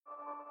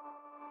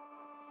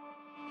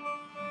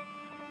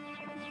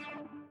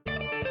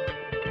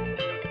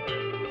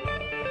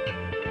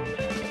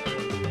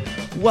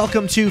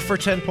Welcome to For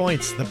 10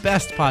 Points, the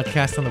best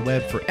podcast on the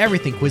web for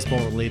everything Quiz Bowl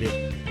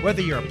related.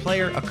 Whether you're a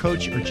player, a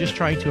coach, or just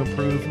trying to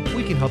improve,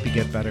 we can help you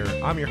get better.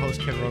 I'm your host,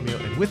 Ken Romeo,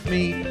 and with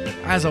me,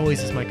 as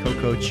always, is my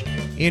co-coach,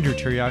 Andrew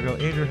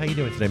Turiago. Andrew, how you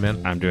doing today,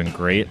 man? I'm doing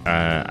great.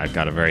 I've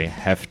got a very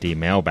hefty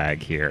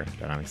mailbag here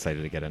that I'm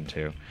excited to get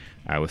into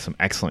with some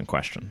excellent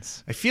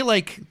questions. I feel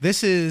like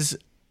this is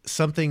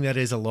something that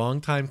is a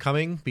long time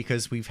coming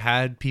because we've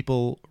had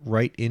people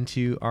write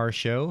into our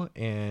show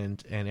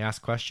and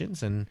ask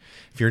questions. And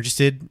if you're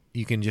interested,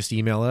 you can just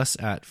email us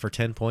at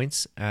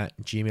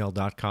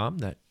for10points@gmail.com.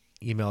 That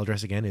email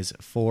address again is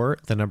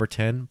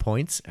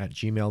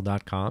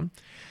 10points@gmail.com.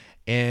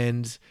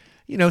 And,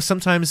 you know,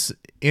 sometimes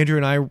Andrew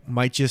and I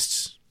might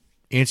just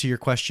answer your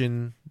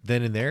question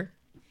then and there.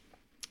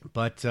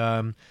 But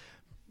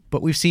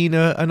we've seen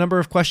a number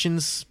of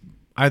questions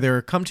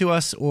either come to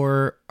us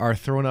or are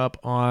thrown up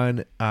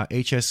on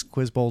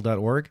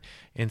hsquizbowl.org.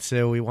 And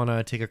so we want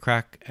to take a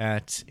crack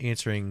at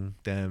answering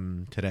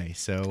them today.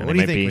 So what do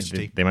you think, Mr.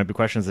 T? They might be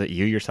questions that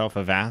you yourself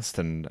have asked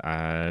and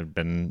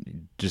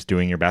been just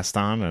doing your best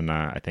on. And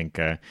I think,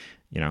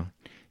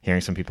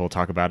 hearing some people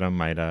talk about them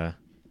might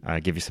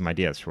give you some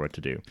ideas for what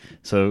to do.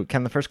 So,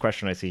 Ken, the first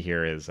question I see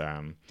here is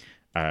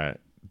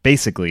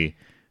basically,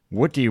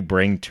 what do you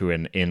bring to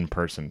an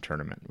in-person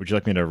tournament? Would you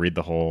like me to read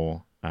the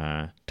whole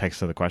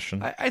text of the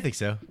question? I think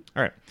so.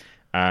 All right.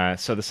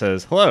 So this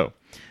says, hello.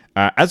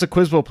 As a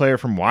Quiz Bowl player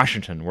from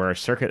Washington, where our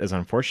circuit is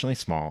unfortunately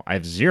small, I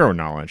have zero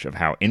knowledge of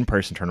how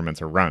in-person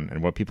tournaments are run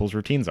and what people's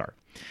routines are.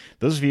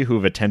 Those of you who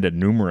have attended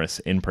numerous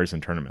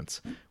in-person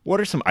tournaments, what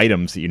are some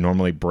items that you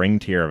normally bring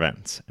to your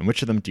events, and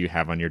which of them do you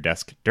have on your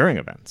desk during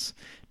events?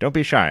 Don't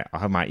be shy. I'll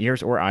have my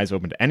ears or eyes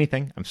open to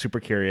anything. I'm super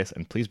curious,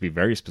 and please be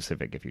very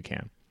specific if you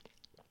can.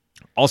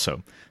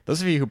 Also, those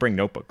of you who bring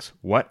notebooks,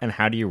 what and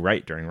how do you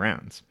write during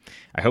rounds?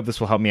 I hope this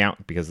will help me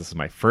out because this is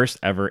my first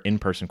ever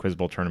in-person Quiz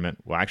Bowl tournament.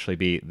 Will actually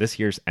be this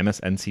year's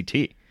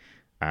MSNCT.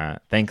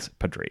 Thanks,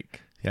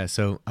 Padraig. Yeah,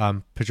 so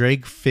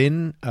Padraig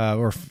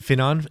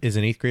Finon is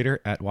an 8th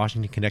grader at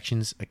Washington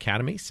Connections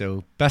Academy.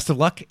 So best of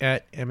luck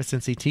at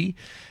MSNCT.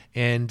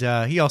 And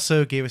he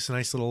also gave us a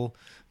nice little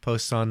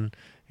post on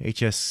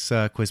HS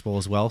Quiz Bowl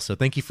as well. So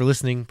thank you for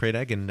listening,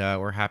 Padraig, and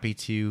we're happy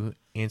to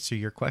answer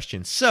your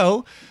questions.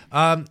 So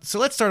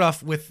let's start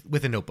off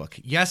with a notebook.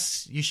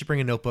 Yes, you should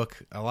bring a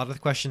notebook. A lot of the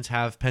questions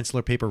have pencil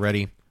or paper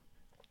ready.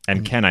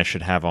 And Ken, I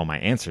should have all my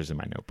answers in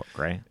my notebook,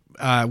 right?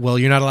 Well,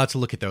 you're not allowed to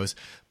look at those.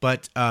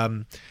 But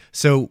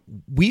so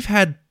we've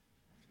had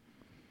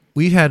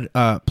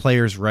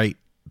players write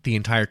the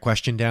entire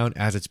question down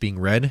as it's being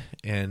read,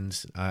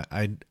 and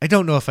I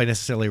don't know if I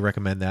necessarily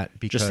recommend that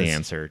because just the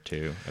answer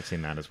too. I've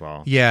seen that as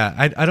well. Yeah,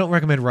 I don't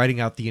recommend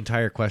writing out the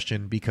entire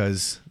question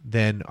because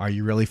then are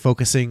you really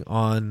focusing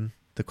on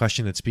the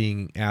question that's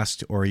being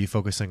asked, or are you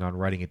focusing on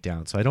writing it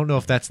down? So I don't know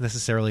if that's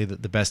necessarily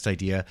the best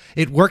idea.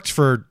 It worked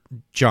for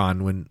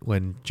John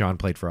when John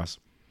played for us.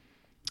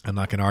 I'm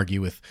not going to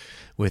argue with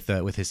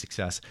his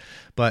success,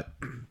 but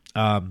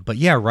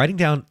yeah, writing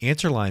down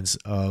answer lines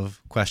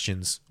of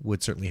questions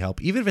would certainly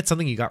help. Even if it's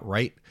something you got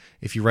right,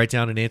 if you write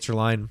down an answer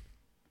line,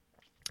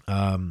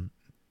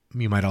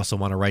 you might also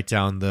want to write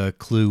down the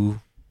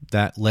clue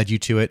that led you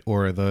to it,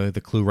 or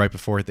the clue right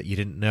before it that you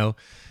didn't know.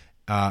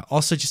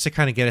 Also, just to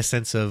kind of get a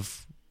sense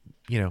of,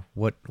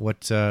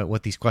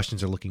 what these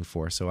questions are looking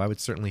for. So I would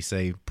certainly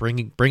say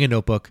bring a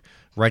notebook,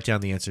 write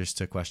down the answers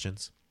to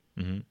questions.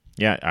 Mm-hmm.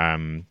 Yeah.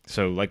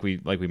 So like we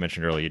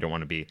mentioned earlier, you don't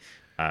want to be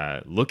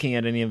looking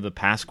at any of the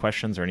past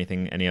questions or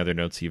any other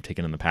notes you've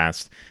taken in the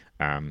past.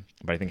 But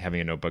I think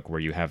having a notebook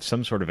where you have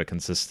some sort of a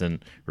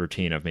consistent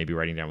routine of maybe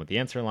writing down what the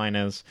answer line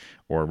is,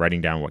 or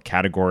writing down what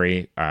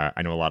category.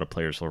 I know a lot of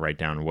players will write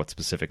down what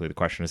specifically the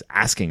question is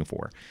asking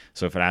for.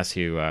 So if it asks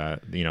you,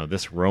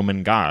 this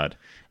Roman god,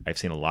 I've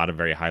seen a lot of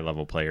very high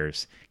level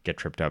players get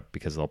tripped up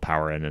because they'll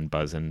power in and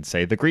buzz and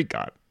say the Greek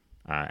god.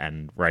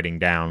 And writing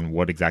down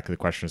what exactly the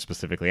question is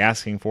specifically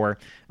asking for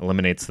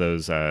eliminates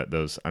those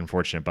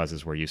unfortunate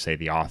buzzes where you say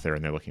the author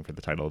and they're looking for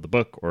the title of the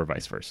book, or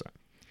vice versa.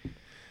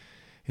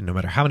 And no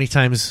matter how many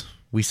times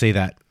we say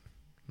that,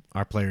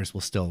 our players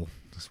will still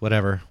just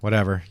whatever.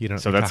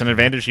 So that's an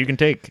advantage you can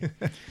take.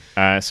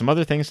 Some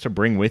other things to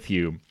bring with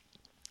you.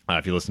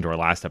 If you listen to our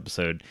last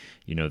episode,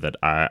 you know that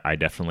I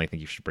definitely think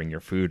you should bring your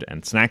food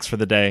and snacks for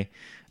the day.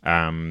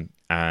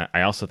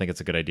 I also think it's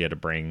a good idea to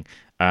bring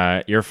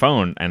your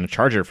phone and a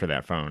charger for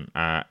that phone.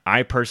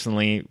 I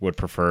personally would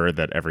prefer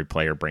that every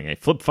player bring a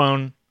flip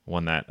phone,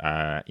 one that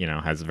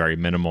has very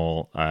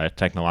minimal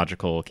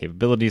technological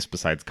capabilities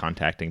besides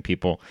contacting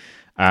people.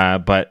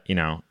 But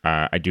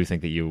I do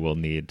think that you will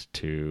need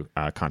to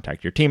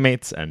contact your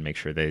teammates and make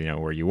sure they know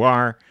where you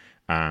are.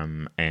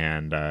 And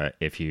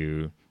if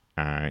you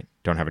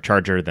don't have a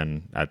charger,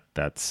 then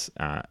that's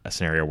a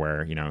scenario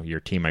where your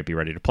team might be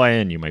ready to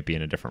play and you might be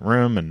in a different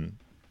room, and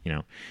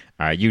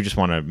you just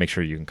want to make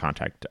sure you can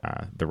contact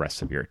the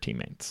rest of your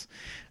teammates.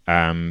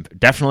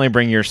 Definitely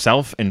bring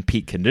yourself in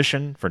peak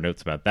condition for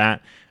notes about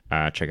that.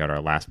 Check out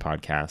our last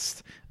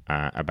podcast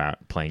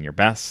about playing your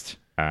best.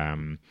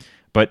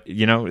 But,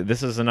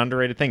 this is an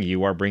underrated thing.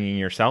 You are bringing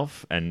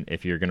yourself, and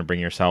if you're going to bring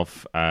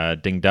yourself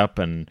dinged up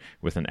and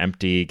with an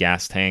empty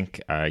gas tank,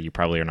 you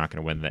probably are not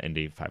going to win the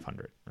Indy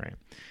 500, right?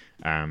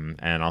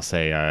 And I'll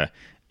say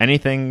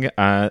anything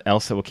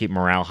else that will keep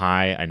morale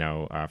high. I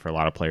know for a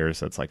lot of players,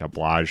 that's like a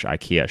Blage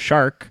IKEA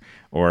shark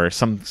or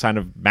some kind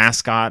of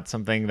mascot,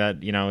 something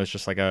that, is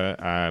just like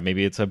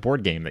maybe it's a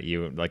board game that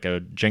you, like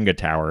a Jenga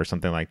tower or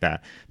something like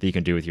that you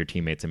can do with your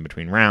teammates in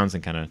between rounds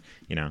and kind of,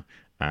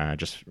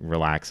 just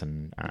relax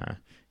and,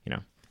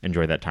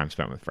 enjoy that time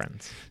spent with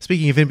friends.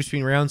 Speaking of in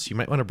between rounds, you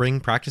might want to bring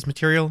practice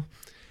material.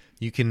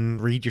 You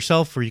can read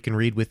yourself, or you can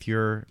read with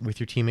your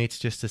teammates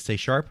just to stay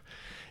sharp.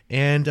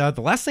 And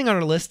the last thing on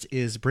our list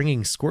is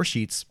bringing score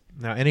sheets.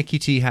 Now,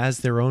 NAQT has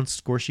their own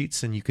score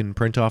sheets, and you can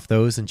print off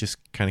those and just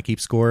kind of keep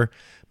score.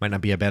 Might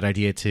not be a bad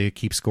idea to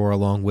keep score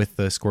along with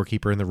the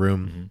scorekeeper in the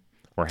room. Mm-hmm.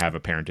 Or have a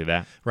parent do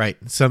that. Right.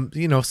 Some,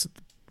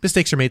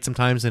 mistakes are made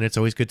sometimes, and it's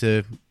always good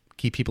to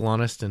keep people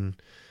honest and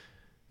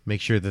make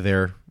sure that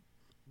they're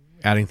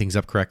adding things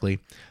up correctly.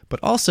 But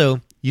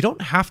also, you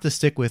don't have to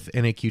stick with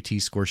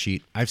NAQT score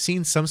sheet. I've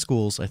seen some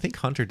schools, I think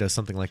Hunter does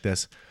something like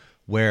this,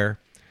 where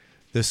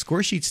the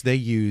score sheets they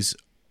use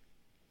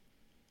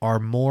are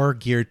more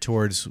geared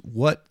towards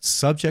what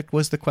subject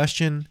was the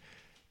question,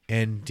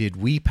 and did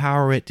we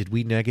power it, did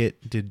we neg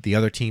it, did the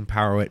other team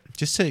power it,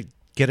 just to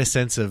get a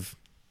sense of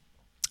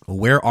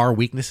where our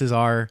weaknesses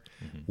are,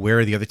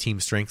 where the other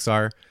team's strengths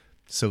are.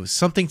 So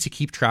something to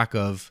keep track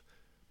of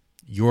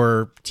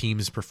your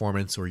team's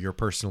performance or your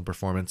personal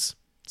performance,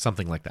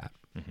 something like that.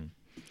 Mm-hmm.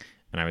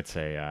 And I would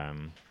say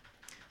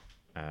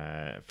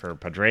for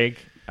Padraig,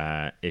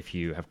 if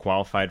you have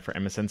qualified for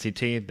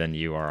MSNCT, then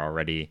you are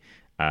already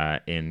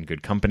in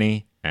good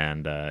company.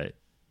 And,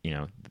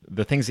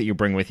 the things that you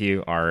bring with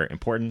you are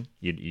important.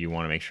 You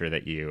want to make sure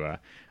that you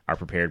are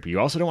prepared, but you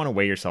also don't want to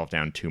weigh yourself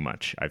down too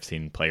much. I've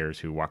seen players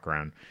who walk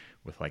around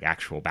with like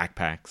actual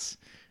backpacks,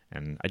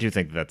 and I do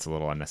think that's a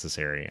little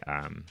unnecessary.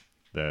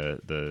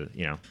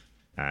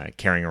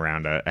 Carrying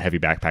around a heavy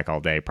backpack all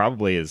day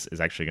probably is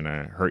actually going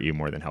to hurt you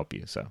more than help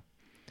you. So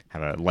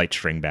have a light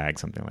string bag,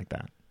 something like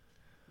that.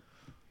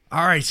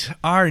 All right.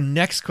 Our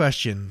next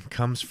question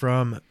comes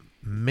from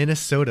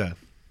Minnesota.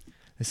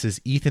 This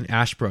is Ethan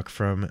Ashbrook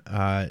from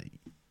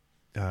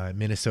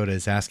Minnesota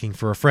is asking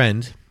for a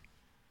friend.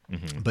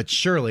 Mm-hmm. But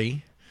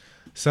surely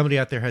somebody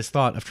out there has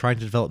thought of trying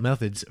to develop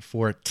methods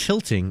for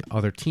tilting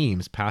other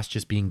teams past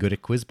just being good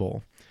at Quiz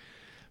Bowl,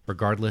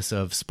 regardless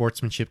of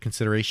sportsmanship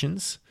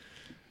considerations.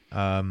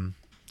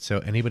 So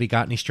anybody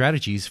got any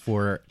strategies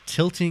for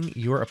tilting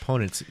your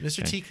opponents?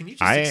 Mr. T, can you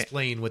just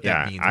explain what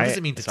that means? What does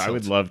it mean to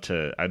tilt?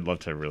 I'd love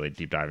to really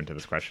deep dive into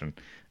this question.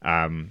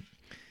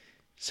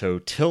 So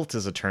tilt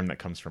is a term that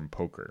comes from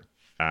poker.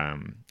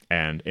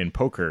 And in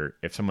poker,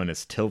 if someone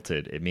is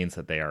tilted, it means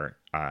that they are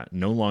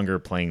no longer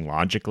playing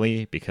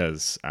logically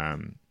because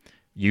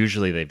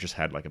usually they've just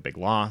had like a big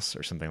loss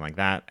or something like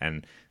that,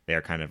 and they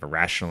are kind of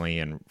irrationally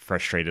and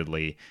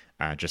frustratedly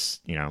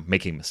just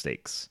making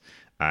mistakes.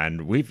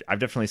 And I've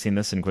definitely seen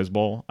this in Quiz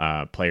Bowl.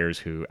 Players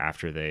who,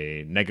 after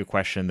they neg a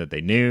question that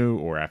they knew,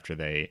 or after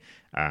they,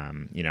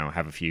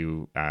 have a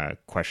few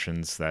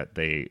questions that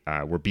they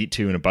were beat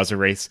to in a buzzer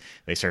race,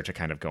 they start to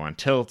kind of go on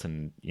tilt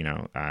and,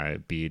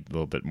 be a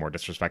little bit more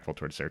disrespectful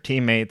towards their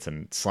teammates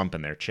and slump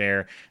in their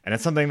chair. And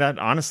it's something that,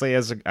 honestly,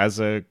 as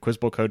a Quiz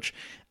Bowl coach,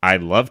 I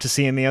love to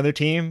see in the other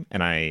team,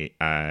 and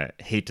I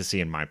hate to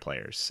see in my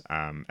players.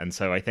 And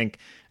so I think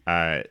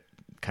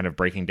kind of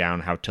breaking down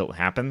how tilt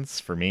happens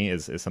for me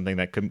is something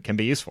that can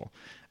be useful.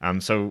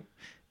 So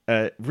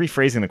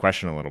rephrasing the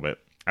question a little bit,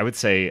 I would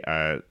say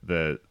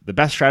the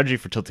best strategy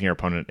for tilting your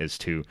opponent is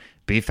to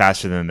be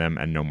faster than them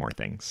and know more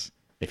things.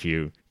 If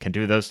you can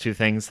do those two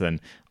things, then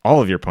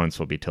all of your opponents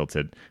will be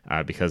tilted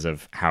because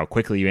of how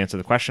quickly you answer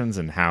the questions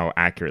and how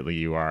accurately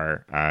you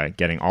are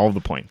getting all of the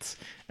points.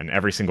 And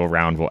every single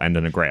round will end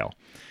in a grail.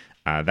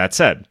 That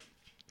said,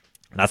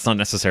 that's not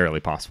necessarily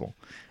possible.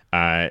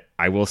 I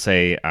will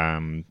say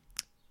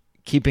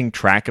keeping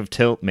track of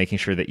tilt, making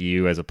sure that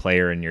you as a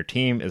player in your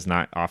team is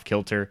not off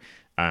kilter.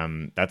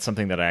 That's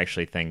something that I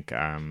actually think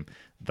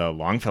the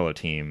Longfellow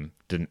team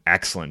did an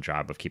excellent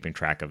job of keeping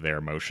track of their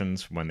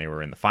emotions when they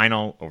were in the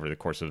final over the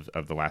course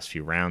of the last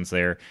few rounds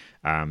there.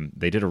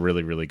 They did a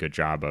really, really good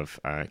job of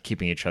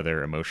keeping each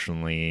other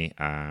emotionally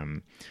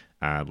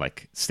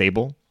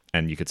stable.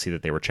 And you could see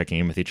that they were checking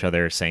in with each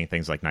other, saying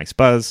things like "nice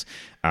buzz,"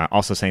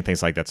 also saying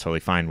things like "that's totally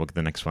fine. We'll get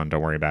the next one.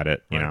 Don't worry about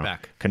it." Run it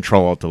back.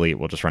 Control Alt Delete.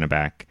 We'll just run it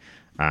back.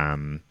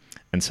 And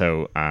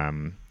so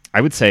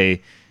I would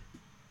say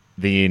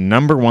the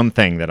number one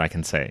thing that I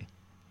can say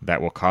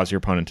that will cause your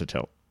opponent to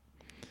tilt,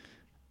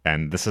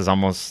 and this is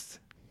almost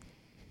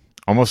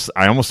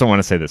I almost don't want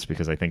to say this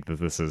because I think that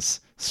this is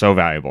so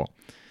valuable.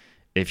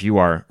 If you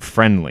are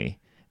friendly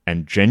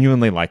and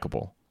genuinely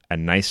likable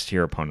and nice to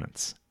your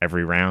opponents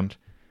every round,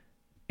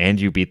 and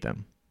you beat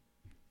them,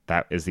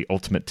 that is the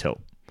ultimate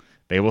tilt.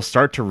 They will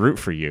start to root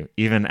for you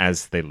even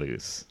as they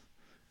lose,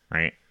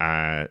 right?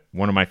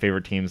 One of my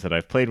favorite teams that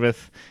I've played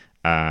with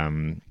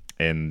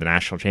in the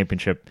national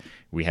championship.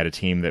 We had a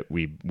team that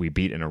we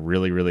beat in a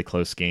really, really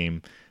close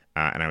game.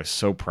 And I was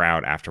so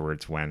proud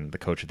afterwards when the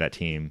coach of that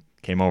team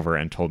came over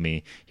and told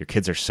me, your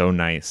kids are so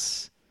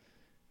nice.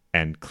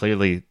 And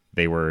clearly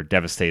they were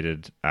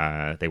devastated.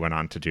 They went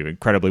on to do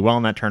incredibly well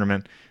in that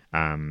tournament.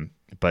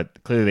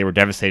 But clearly they were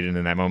devastated. And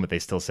in that moment, they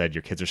still said,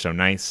 your kids are so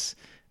nice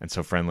and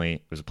so friendly.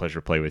 It was a pleasure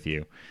to play with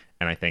you.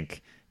 And I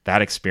think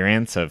that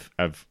experience of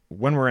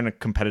when we're in a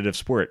competitive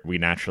sport, we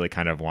naturally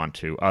kind of want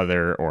to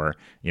other or,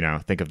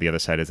 think of the other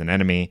side as an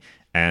enemy.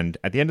 And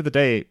at the end of the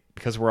day,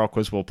 because we're all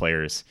Quiz Bowl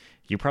players,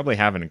 you probably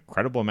have an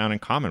incredible amount in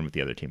common with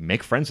the other team.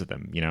 Make friends with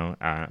them,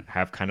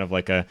 have kind of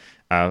like a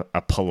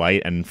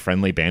polite and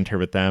friendly banter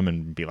with them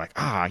and be like,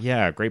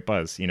 yeah, great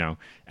buzz, And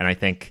I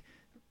think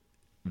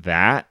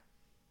that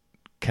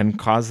can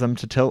cause them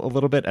to tilt a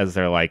little bit as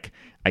they're like,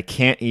 I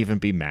can't even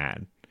be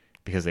mad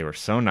because they were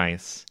so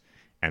nice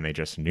and they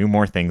just knew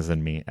more things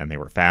than me and they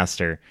were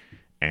faster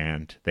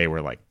and they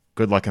were like,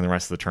 good luck in the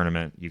rest of the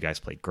tournament. You guys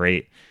played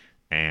great.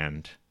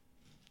 And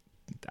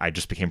I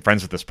just became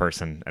friends with this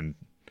person. And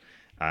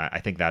I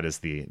think that is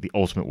the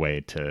ultimate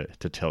way to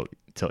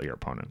tilt your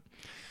opponent.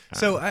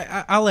 So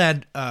I'll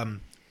add,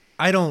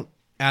 I don't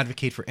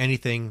advocate for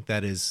anything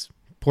that is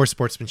poor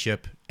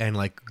sportsmanship and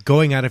like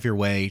going out of your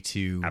way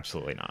to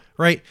absolutely not.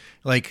 Right.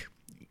 Like,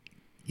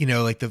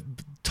 like the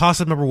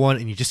toss up number one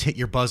and you just hit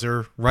your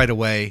buzzer right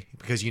away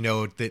because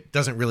that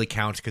doesn't really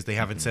count because they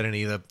haven't said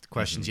any of the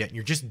questions yet. And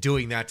you're just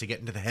doing that to get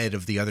into the head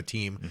of the other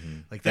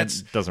team. Like that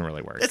doesn't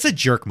really work. That's a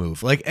jerk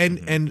move. Like,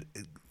 and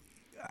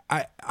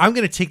I'm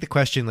going to take the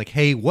question like,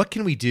 hey, what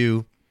can we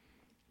do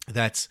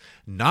that's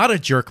not a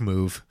jerk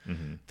move,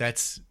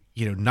 that's,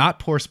 not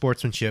poor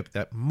sportsmanship,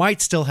 that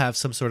might still have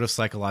some sort of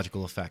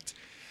psychological effect?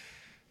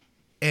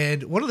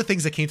 And one of the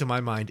things that came to my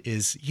mind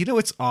is,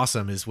 what's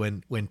awesome is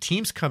when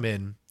teams come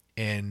in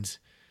and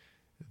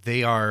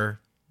they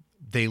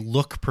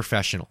look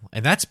professional.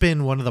 And that's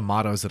been one of the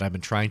mottos that I've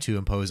been trying to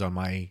impose on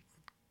my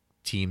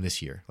team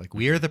this year. Like,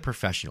 we are the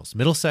professionals.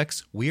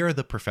 Middlesex, we are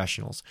the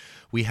professionals.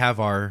 We have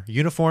our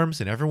uniforms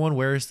and everyone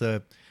wears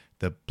the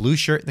blue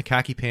shirt and the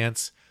khaki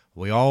pants.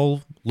 We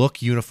all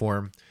look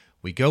uniform.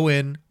 We go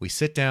in, we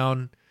sit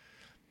down,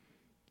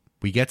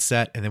 we get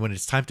set, and then when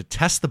it's time to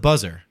test the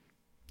buzzer,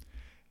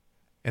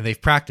 and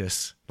they've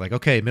practiced, like,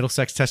 okay,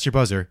 Middlesex, test your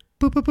buzzer.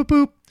 Boop, boop, boop,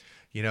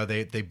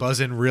 boop. They buzz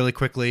in really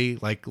quickly,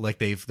 like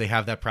they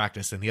have that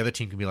practice, and the other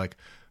team can be like,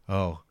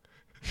 oh,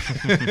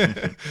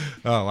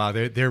 oh wow,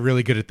 they're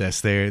really good at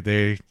this.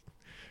 They've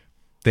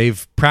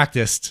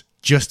practiced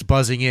just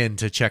buzzing in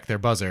to check their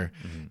buzzer,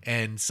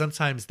 and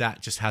sometimes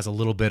that just has a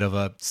little bit of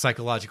a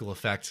psychological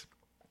effect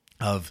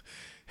of,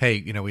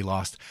 hey, we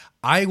lost.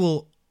 I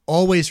will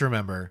always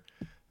remember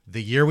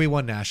the year we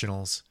won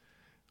nationals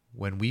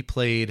when we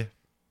played.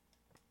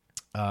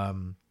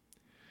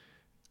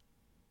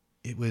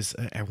 It was,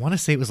 I want to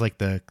say it was like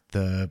the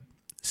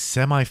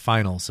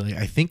semifinals. So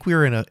I think we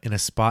were in a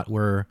spot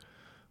where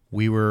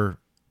we were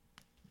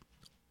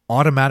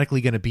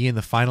automatically going to be in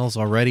the finals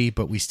already,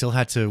 but we still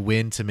had to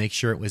win to make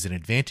sure it was an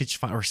advantage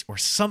or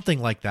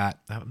something like that.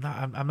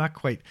 I'm not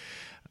quite,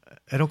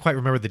 I don't quite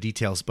remember the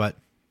details, but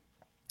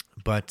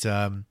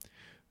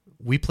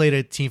we played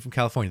a team from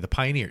California, the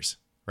Pioneers,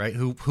 right?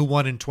 Who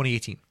won in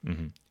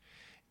 2018.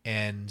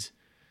 And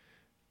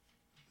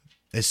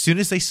as soon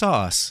as they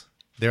saw us,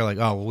 they're like,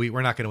 oh, well,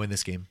 we're not going to win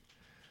this game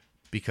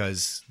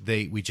because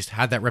we just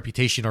had that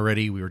reputation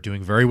already. We were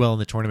doing very well in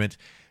the tournament.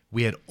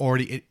 We had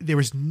already, there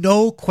was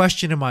no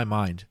question in my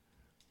mind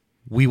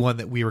we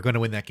were going to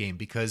win that game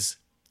because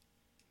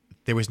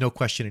there was no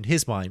question in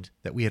his mind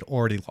that we had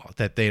already lost,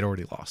 that they had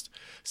already lost.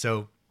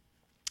 So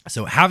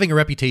having a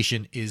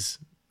reputation is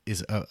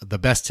the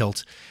best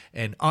tilt.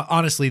 And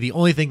honestly, the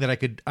only thing that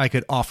I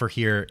could offer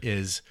here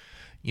is,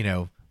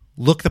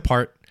 look the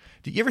part.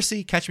 Did you ever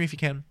see Catch Me If You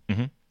Can?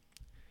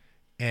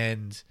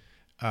 And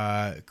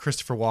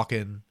Christopher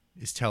Walken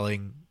is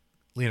telling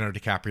Leonardo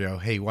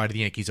DiCaprio, hey, why do the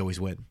Yankees always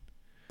win?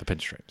 The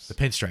pinstripes. The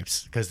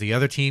pinstripes. Because the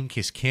other team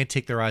just can't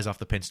take their eyes off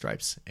the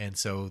pinstripes. And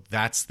so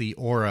that's the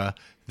aura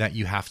that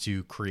you have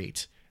to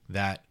create.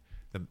 That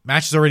the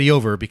match is already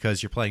over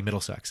because you're playing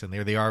Middlesex. And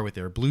there they are with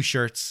their blue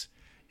shirts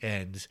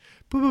and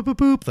boop, boop, boop,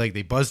 boop. Like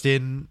they buzzed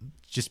in,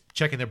 just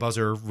checking their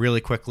buzzer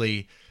really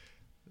quickly.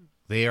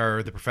 They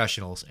are the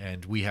professionals,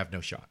 and we have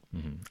no shot.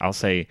 I'll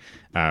say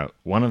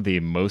one of the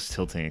most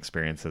tilting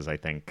experiences I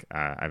think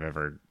I've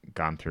ever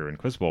gone through in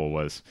Quiz Bowl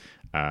was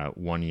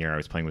one year I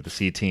was playing with the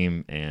C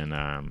team in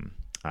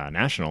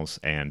Nationals,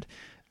 and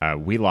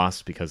we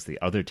lost because the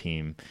other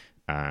team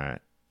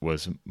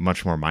was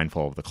much more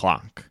mindful of the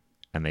clock,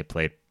 and they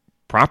played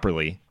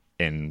properly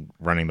in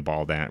running the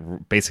ball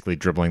down, basically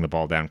dribbling the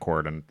ball down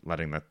court and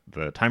letting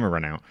the timer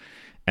run out.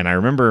 And I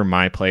remember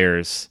my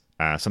players...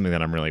 something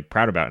that I'm really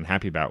proud about and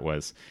happy about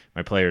was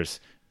my players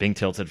being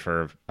tilted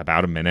for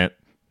about a minute,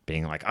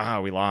 being like,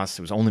 we lost.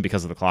 It was only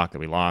because of the clock that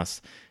we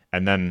lost.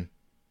 And then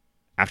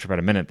after about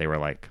a minute, they were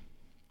like,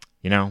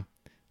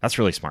 that's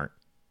really smart.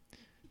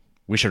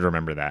 We should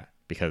remember that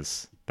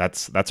because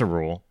that's a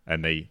rule.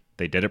 And they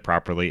did it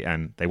properly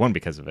and they won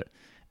because of it.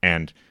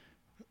 And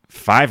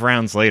 5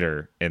 rounds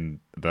later, in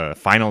the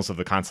finals of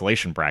the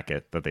consolation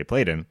bracket that they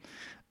played in,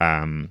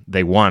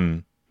 they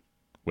won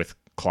with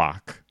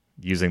clock.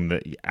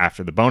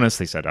 After the bonus,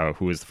 they said, "Oh,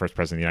 who is the first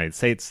president of the United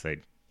States?" They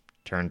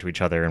turned to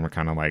each other and were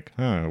kind of like,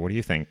 "Oh, what do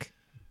you think?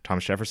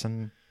 Thomas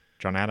Jefferson,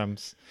 John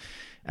Adams?"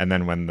 And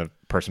then when the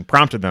person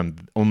prompted them,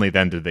 only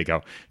then did they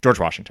go, "George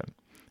Washington."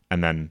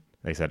 And then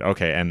they said,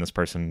 "Okay," and this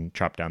person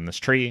chopped down this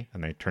tree,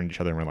 and they turned to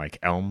each other and were like,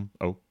 "Elm,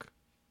 oak,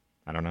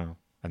 I don't know."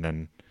 And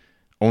then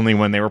only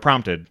when they were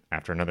prompted,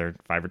 after another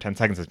 5 or 10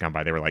 seconds has gone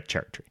by, they were like,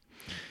 "Cherry tree."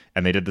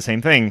 And they did the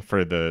same thing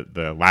for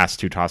the last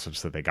 2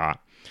 toss-ups that they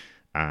got.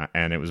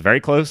 And it was very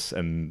close,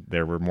 and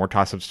there were more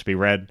toss-ups to be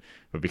read.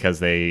 But because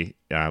they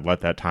let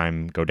that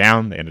time go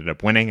down, they ended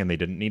up winning, and they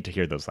didn't need to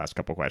hear those last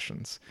couple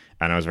questions.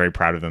 And I was very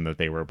proud of them that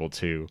they were able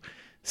to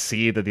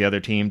see that the other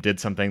team did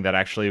something that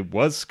actually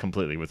was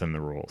completely within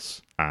the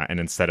rules. And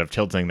instead of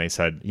tilting, they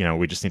said,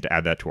 we just need to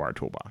add that to our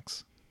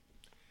toolbox.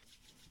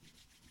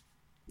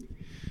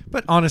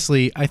 But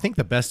honestly, I think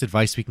the best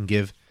advice we can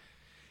give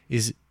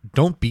is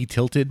don't be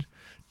tilted.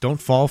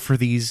 Don't fall for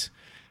these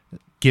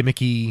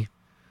gimmicky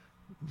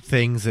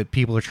things that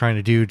people are trying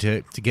to do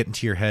to get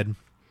into your head.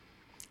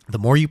 The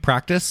more you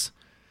practice,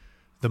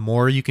 the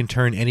more you can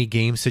turn any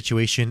game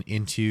situation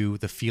into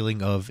the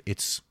feeling of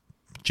it's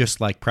just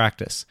like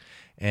practice.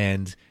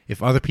 And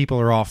if other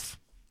people are off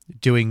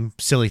doing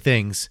silly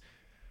things,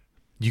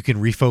 you can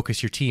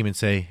refocus your team and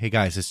say, "Hey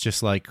guys, it's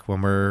just like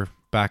when we're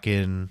back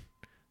in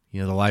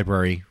the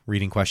library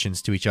reading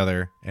questions to each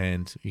other,"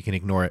 and you can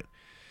ignore it.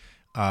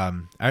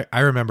 I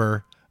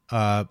remember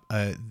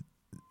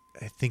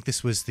I think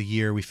this was the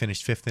year we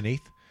finished 5th and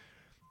 8th.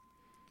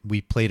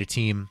 We played a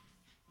team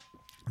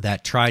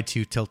that tried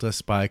to tilt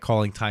us by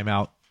calling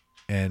timeout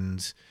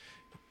and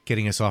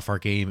getting us off our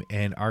game,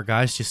 and our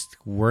guys just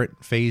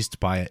weren't fazed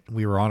by it.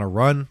 We were on a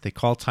run. They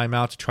called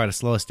timeout to try to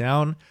slow us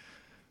down.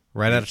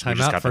 Right out of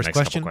timeout, first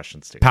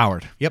question,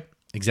 powered. Yep,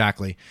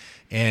 exactly.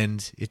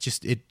 And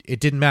it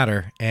didn't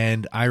matter.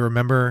 And I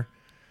remember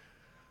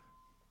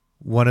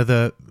one of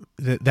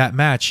that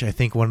match, I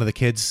think one of the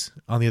kids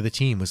on the other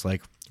team was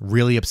like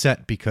really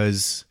upset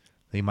because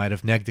they might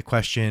have negged the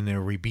question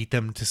or we beat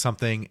them to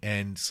something,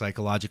 and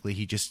psychologically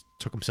he just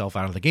took himself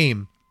out of the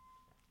game.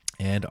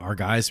 And our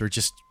guys were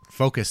just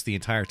focused the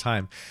entire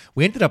time.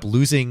 We ended up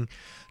losing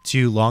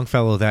to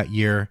Longfellow that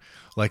year,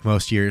 like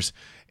most years.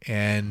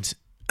 And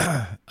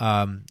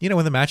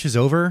when the match is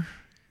over,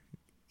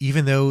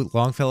 even though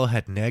Longfellow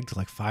had negged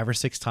like 5 or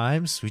 6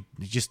 times, we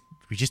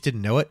just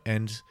didn't know it.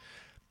 And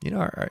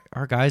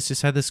our guys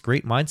just had this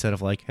great mindset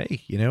of like,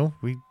 hey,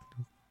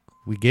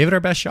 we gave it our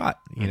best shot.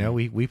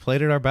 We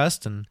played it our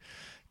best and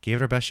gave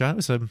it our best shot.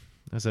 It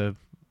was a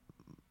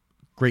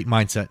great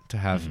mindset to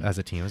have as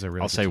a team.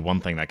 I'll say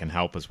one thing that can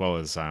help as well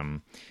is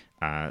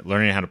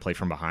learning how to play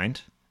from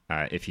behind.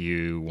 If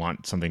you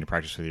want something to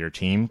practice with your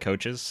team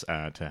coaches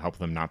to help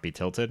them not be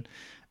tilted,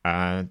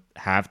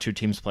 have 2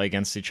 teams play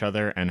against each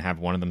other and have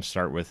one of them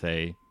start with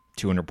a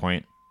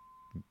 200-point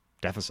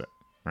deficit,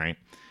 right?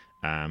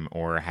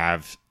 Or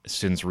have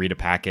students read a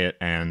packet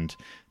and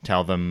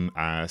tell them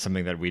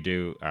something that we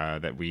do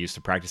that we used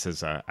to practice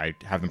is I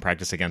have them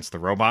practice against the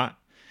robot,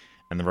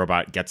 and the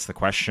robot gets the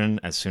question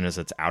as soon as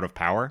it's out of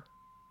power.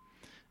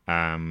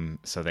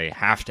 So they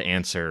have to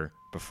answer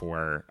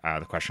before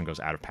the question goes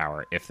out of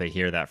power. If they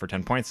hear that for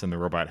 10 points, then the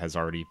robot has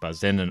already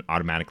buzzed in and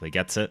automatically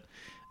gets it.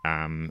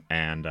 And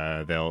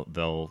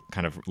they'll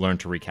kind of learn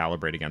to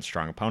recalibrate against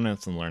strong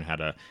opponents and learn how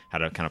to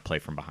kind of play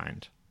from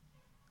behind.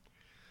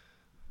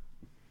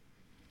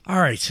 All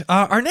right.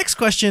 Our next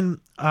question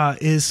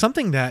is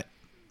something that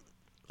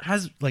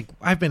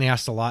I've been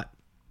asked a lot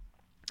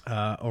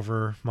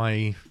over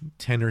my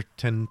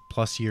 10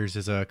 plus years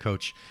as a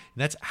coach.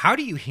 And that's, how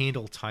do you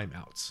handle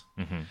timeouts?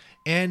 Mm-hmm.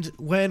 And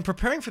when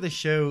preparing for the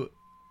show,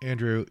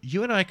 Andrew,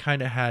 you and I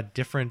kind of had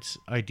different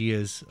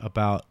ideas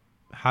about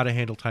how to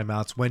handle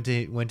timeouts, when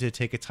to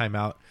take a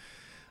timeout.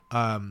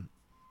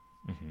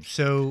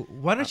 So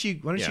why don't you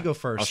go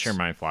first? I'll share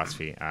my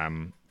philosophy.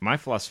 My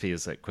philosophy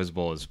is that Quiz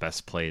Bowl is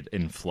best played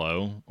in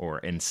flow or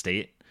in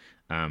state,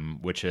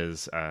 which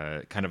is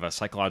kind of a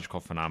psychological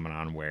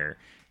phenomenon where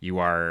you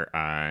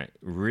are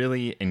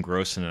really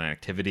engrossed in an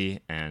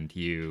activity, and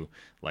you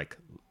like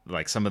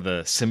some of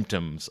the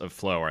symptoms of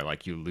flow are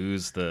like you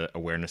lose the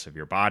awareness of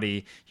your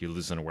body, you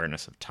lose an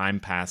awareness of time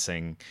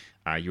passing,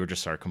 you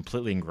just are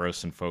completely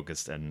engrossed and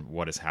focused in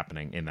what is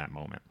happening in that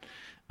moment.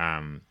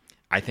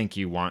 I think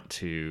you want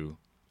to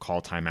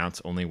call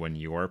timeouts only when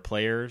your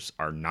players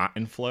are not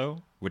in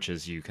flow, which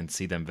is you can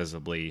see them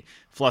visibly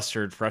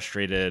flustered,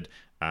 frustrated,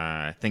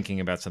 thinking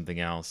about something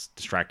else,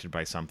 distracted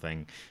by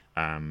something,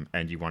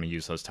 and you want to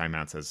use those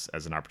timeouts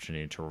as an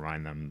opportunity to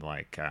remind them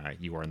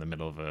you are in the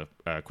middle of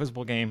a Quiz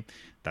Bowl game.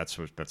 That's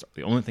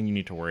the only thing you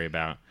need to worry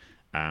about.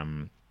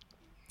 I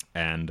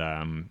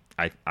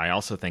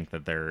also think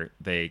that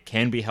they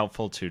can be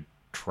helpful to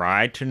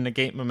try to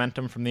negate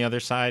momentum from the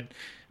other side,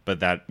 but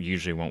that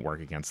usually won't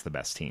work against the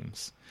best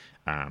teams.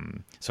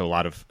 So a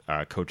lot of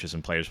coaches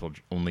and players will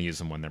only use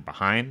them when they're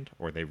behind,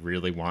 or they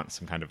really want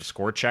some kind of a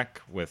score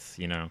check with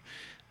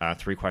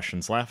 3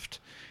 questions left.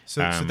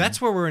 So that's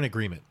where we're in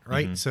agreement,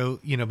 right? So,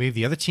 maybe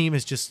the other team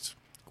has just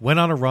went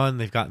on a run.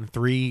 They've gotten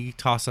 3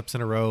 toss-ups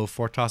in a row,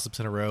 4 toss-ups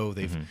in a row.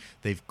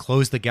 They've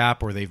closed the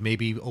gap, or they've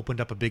maybe opened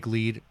up a big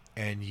lead,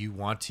 and you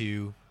want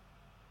to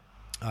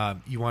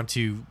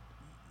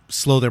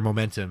slow their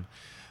momentum.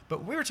 But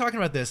when we were talking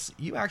about this,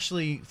 you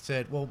actually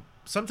said, well,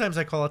 sometimes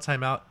I call a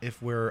timeout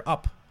if we're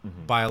up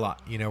by a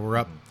lot. We're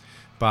up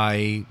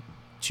by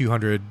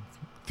 200,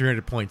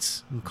 300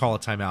 points and call a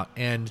timeout.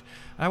 And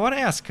I want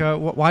to ask,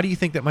 why do you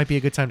think that might be a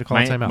good time to call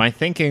a timeout? My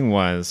thinking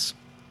was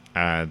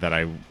that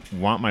I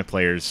want my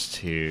players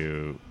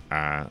to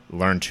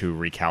learn to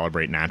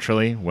recalibrate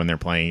naturally when they're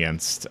playing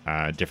against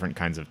different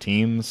kinds of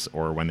teams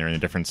or when they're in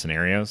different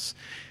scenarios.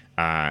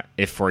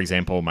 If, for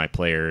example, my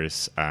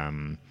players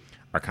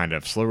are kind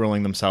of slow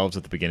rolling themselves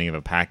at the beginning of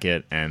a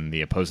packet and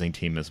the opposing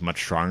team is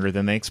much stronger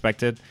than they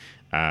expected,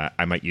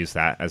 I might use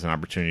that as an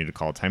opportunity to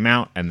call a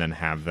timeout and then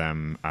have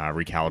them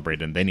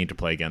recalibrate, and they need to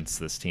play against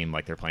this team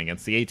like they're playing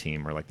against the A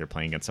team or like they're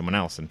playing against someone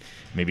else and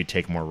maybe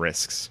take more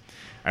risks.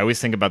 I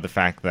always think about the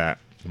fact that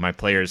my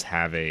players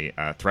have a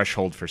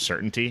threshold for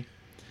certainty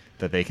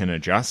that they can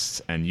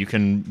adjust, and you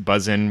can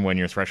buzz in when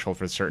your threshold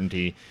for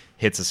certainty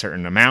hits a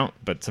certain amount,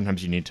 but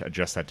sometimes you need to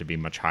adjust that to be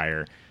much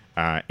higher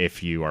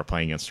if you are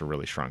playing against a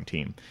really strong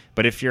team.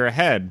 But if you're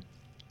ahead,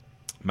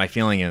 my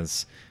feeling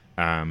is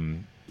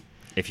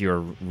if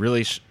you're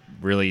really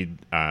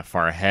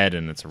far ahead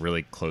and it's a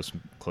really close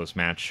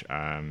match,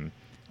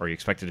 or you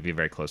expect it to be a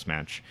very close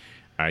match,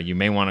 you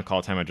may want to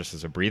call timeout just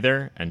as a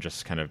breather and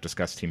just kind of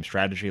discuss team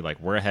strategy. Like,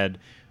 we're ahead,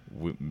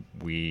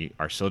 we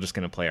are still just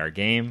going to play our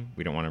game.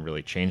 We don't want to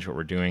really change what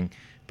we're doing,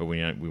 but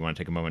we want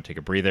to take a moment, take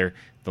a breather.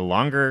 The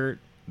longer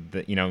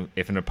that,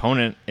 if an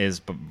opponent is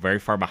very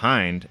far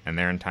behind and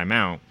they're in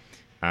timeout,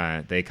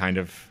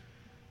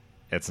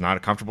 it's not a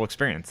comfortable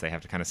experience. They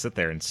have to kind of sit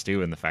there and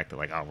stew in the fact that,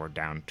 like, oh, we're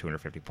down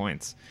 250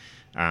 points.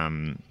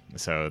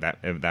 So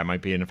that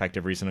might be an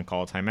effective reason to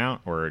call a timeout,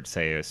 or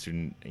say a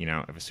student,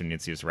 if a student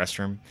needs to use the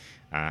restroom.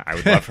 I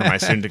would love for my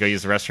student to go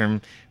use the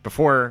restroom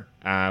before,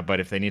 but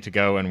if they need to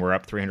go and we're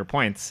up 300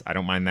 points, I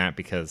don't mind that,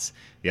 because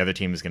the other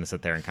team is going to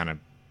sit there and kind of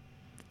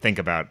think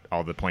about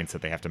all the points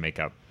that they have to make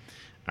up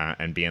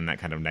and be in that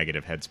kind of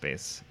negative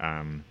headspace.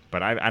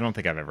 But I don't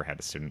think I've ever had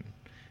a student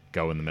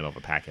go in the middle of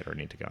a packet or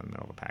need to go in the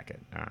middle of a packet.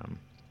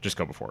 Just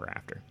go before or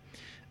after.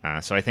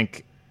 So I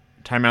think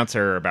timeouts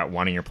are about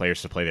wanting your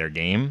players to play their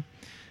game.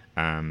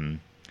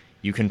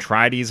 You can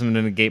try to use them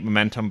to negate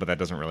momentum, but that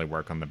doesn't really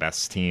work on the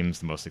best teams,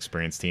 the most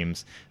experienced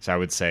teams. So I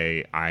would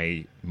say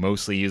I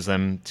mostly use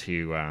them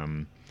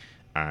to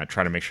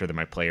try to make sure that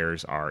my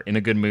players are in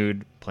a good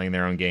mood, playing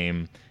their own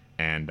game,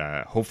 and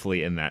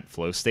hopefully in that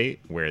flow state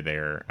where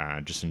they're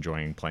just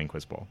enjoying playing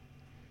Quiz Bowl.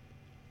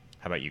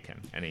 How about you, Ken?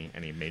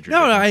 Any major?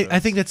 No, I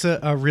think that's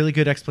a really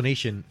good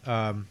explanation,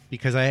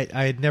 because I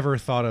had never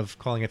thought of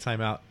calling a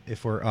timeout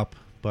if we're up,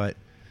 but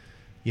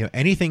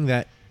anything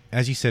that,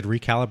 as you said,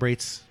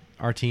 recalibrates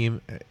our team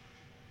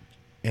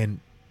and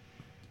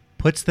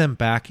puts them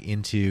back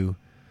into,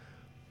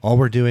 all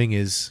we're doing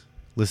is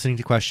listening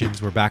to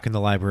questions. We're back in the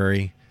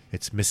library.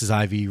 It's Mrs.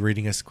 Ivy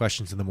reading us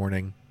questions in the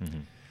morning.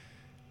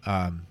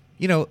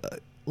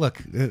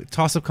 Look,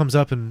 toss-up comes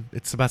up and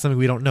it's about something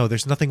we don't know.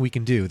 There's nothing we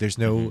can do. There's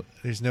no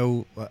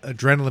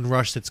adrenaline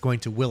rush that's going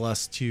to will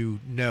us to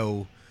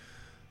know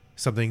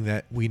something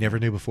that we never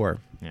knew before.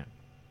 Yeah.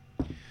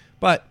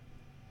 But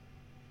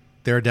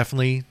there are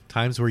definitely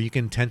times where you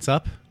can tense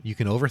up, you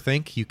can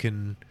overthink, you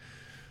can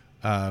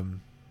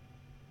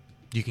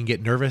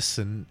get nervous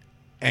and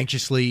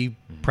anxiously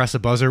press a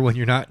buzzer when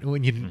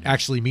you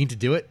actually mean to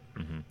do it.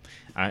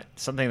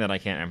 Something that I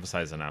can't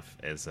emphasize enough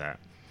is that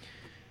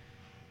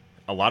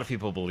a lot of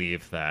people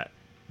believe that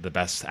the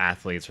best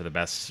athletes or the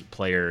best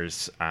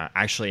players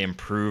actually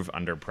improve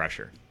under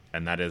pressure,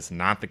 and that is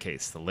not the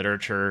case. The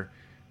literature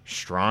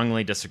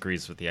strongly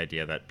disagrees with the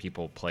idea that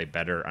people play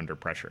better under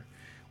pressure.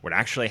 What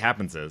actually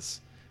happens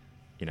is,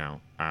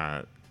 an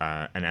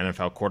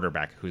NFL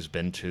quarterback who's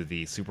been to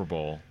the Super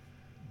Bowl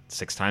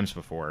 6 times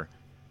before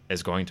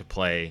is going to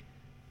play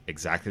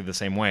exactly the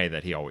same way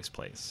that he always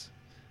plays.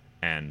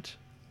 And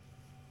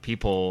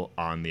people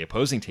on the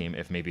opposing team,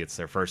 if maybe it's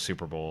their first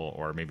Super Bowl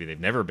or maybe they've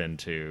never been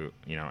to,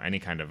 any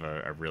kind of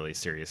a really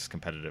serious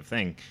competitive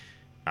thing,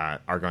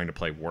 are going to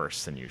play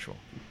worse than usual.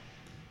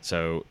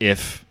 So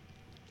if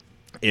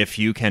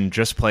you can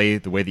just play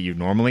the way that you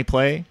normally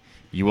play,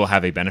 you will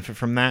have a benefit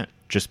from that,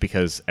 just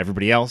because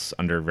everybody else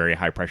under very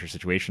high pressure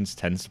situations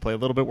tends to play a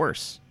little bit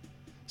worse.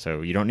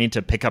 So you don't need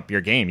to pick up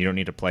your game. You don't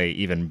need to play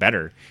even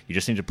better. You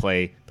just need to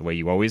play the way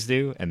you always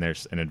do, and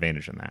there's an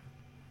advantage in that.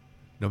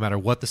 No matter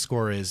what the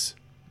score is,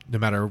 no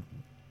matter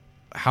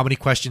how many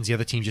questions the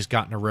other team just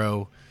got in a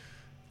row,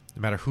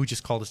 no matter who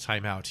just called his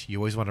timeout, you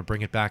always want to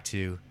bring it back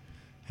to,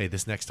 hey,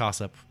 this next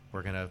toss-up,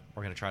 we're gonna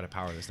try to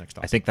power this next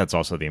toss-up. I think that's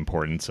also the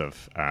importance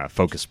of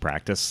focused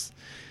practice.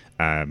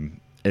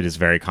 It is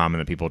very common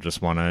that people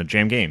just want to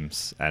jam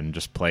games and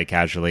just play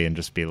casually and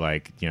just be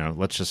like,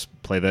 let's just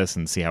play this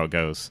and see how it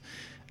goes.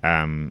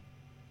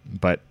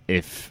 But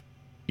if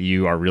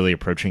you are really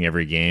approaching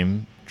every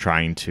game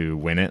trying to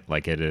win it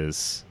like it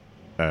is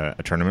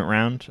a tournament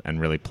round and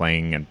really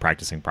playing and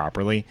practicing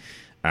properly,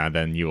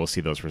 then you will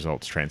see those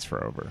results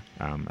transfer over.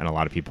 And a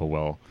lot of people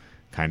will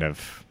kind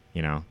of,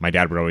 my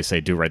dad would always say,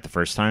 do right the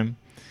first time.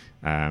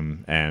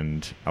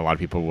 And a lot of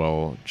people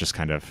will just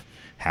kind of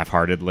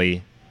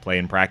half-heartedly play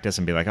in practice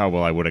and be like, oh,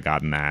 well, I would have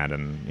gotten that.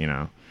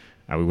 And,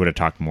 we would have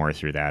talked more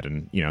through that.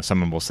 And,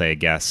 someone will say a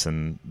guess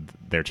and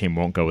their team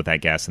won't go with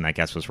that guess, and that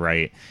guess was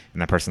right.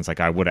 And that person's like,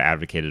 I would have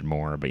advocated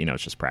more, but,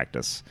 it's just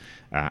practice.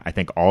 I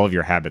think all of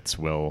your habits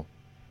will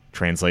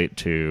translate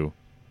to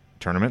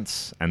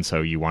tournaments. And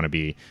so you want to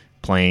be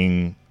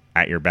playing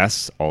at your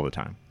best all the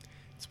time.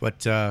 It's what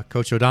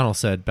Coach O'Donnell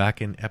said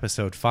back in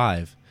episode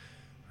 5.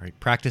 Right?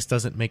 Practice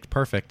doesn't make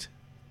perfect.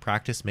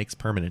 Practice makes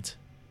permanent.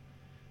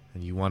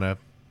 And you want to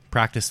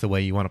practice the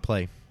way you want to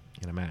play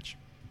in a match.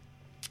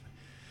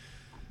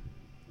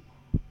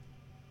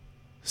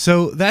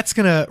 So that's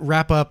going to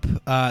wrap up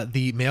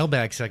the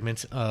mailbag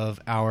segment of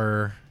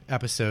our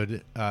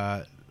episode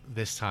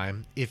this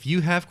time. If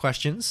you have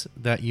questions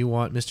that you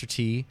want Mr.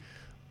 T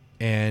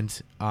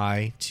and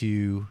I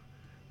to...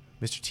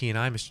 Mr. T and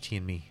I, Mr. T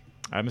and me?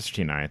 Mr.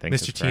 T and I think.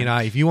 Mr. T and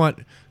I, if you want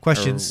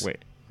questions... Wait.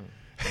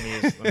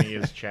 Let me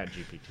use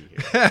ChatGPT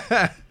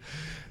here.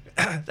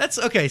 That's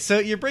okay. So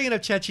you're bringing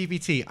up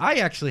ChatGPT. I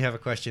actually have a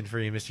question for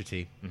you, Mr.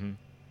 T. Mm-hmm.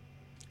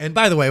 And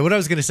by the way, what I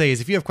was going to say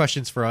is if you have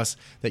questions for us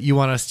that you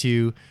want us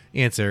to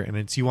answer, and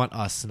it's you want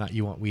us, not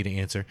you want we to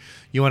answer,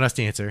 you want us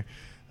to answer,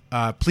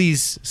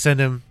 please send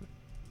them.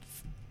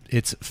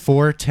 It's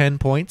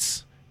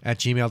 410points at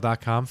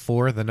gmail.com,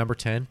 4 the number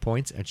 10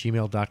 points at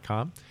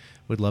gmail.com.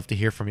 Would love to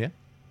hear from you.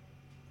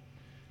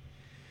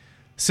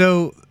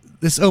 So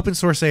this open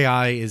source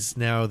AI is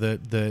now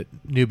the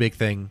new big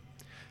thing.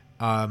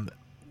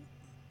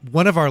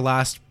 One of our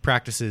last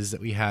practices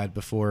that we had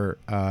before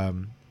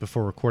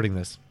recording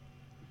this,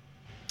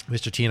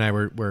 Mr. T and I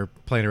were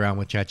playing around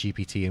with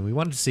ChatGPT, and we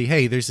wanted to see,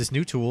 hey, there's this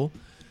new tool,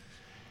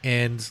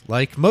 and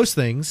like most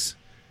things,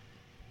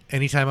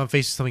 anytime I'm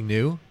facing something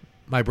new,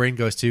 my brain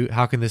goes to,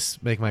 how can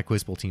this make my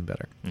Quiz Bowl team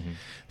better? Mm-hmm.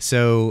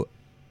 So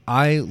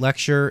I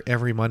lecture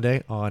every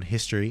Monday on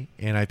history,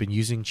 and I've been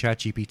using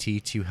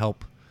ChatGPT to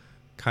help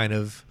kind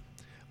of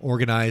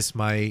organize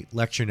my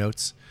lecture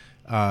notes.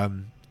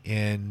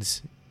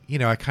 And,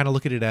 I kind of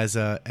look at it as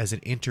an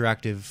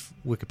interactive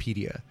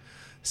Wikipedia.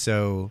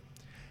 So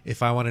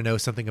if I want to know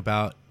something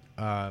about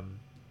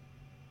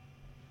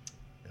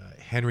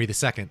Henry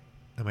II,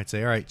 I might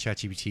say, all right,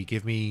 ChatGPT,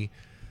 give me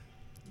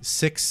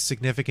 6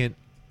 significant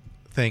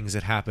things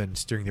that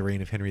happened during the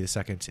reign of Henry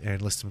II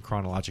and list them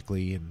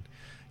chronologically. And,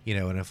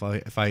 and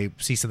if I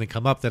see something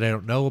come up that I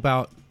don't know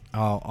about,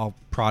 I'll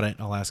prod it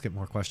and I'll ask it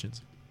more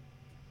questions.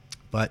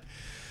 But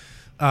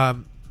I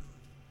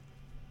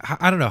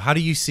don't know. How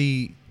do you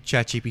see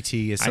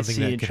ChatGPT as something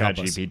that could help us?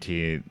 I see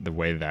ChatGPT the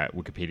way that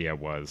Wikipedia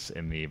was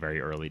in the very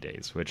early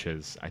days, which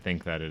is I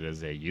think that it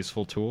is a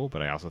useful tool,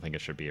 but I also think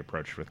it should be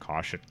approached with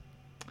caution.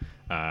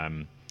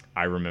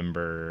 I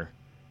remember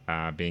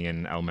being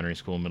in elementary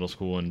school, middle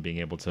school, and being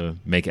able to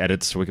make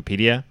edits to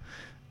Wikipedia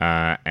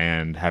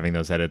and having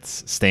those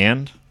edits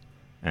stand.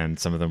 And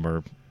some of them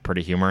were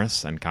pretty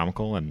humorous and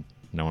comical, and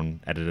no one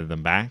edited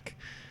them back.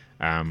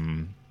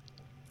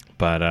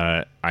 But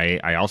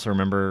I also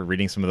remember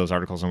reading some of those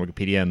articles on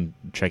Wikipedia and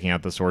checking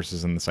out the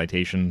sources and the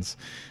citations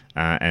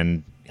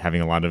and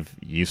having a lot of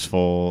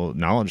useful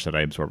knowledge that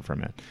I absorbed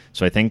from it.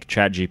 So I think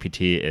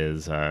ChatGPT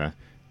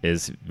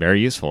is very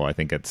useful. I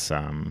think it's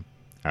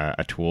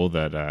a tool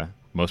that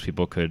most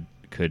people could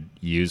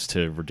use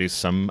to reduce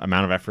some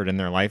amount of effort in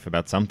their life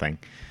about something.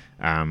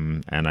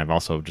 And I've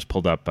also just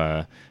pulled up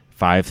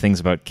 5 things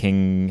about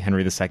King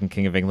Henry II,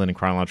 King of England in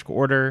chronological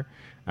order.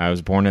 I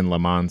was born in Le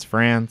Mans,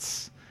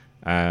 France.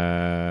 He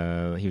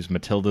was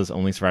Matilda's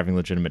only surviving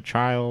legitimate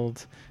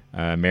child.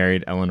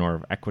 Married Eleanor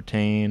of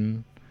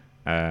Aquitaine.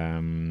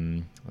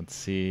 Let's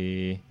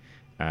see.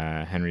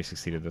 Henry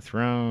succeeded the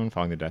throne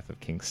following the death of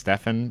King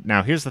Stephen.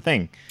 Now, here's the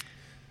thing.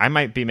 I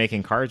might be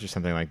making cards or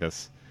something like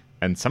this,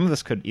 and some of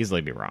this could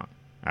easily be wrong.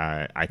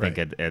 I think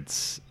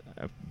it's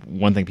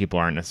one thing people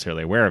aren't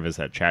necessarily aware of is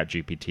that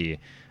ChatGPT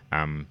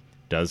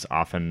does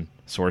often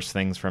source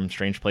things from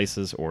strange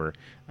places, or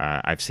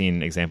I've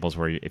seen examples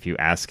where if you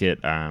ask it,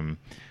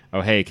 oh,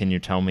 hey, can you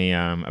tell me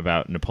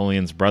about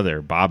Napoleon's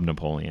brother, Bob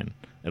Napoleon?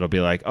 It'll be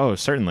like, oh,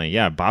 certainly,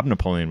 yeah, Bob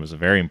Napoleon was a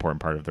very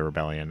important part of the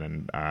rebellion,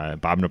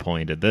 and Bob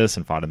Napoleon did this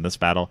and fought in this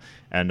battle,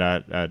 and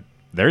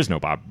there's no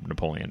Bob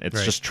Napoleon.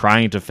 It's just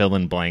trying to fill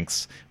in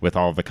blanks with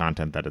all of the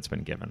content that it's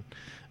been given.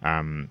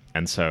 And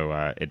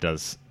so it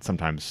does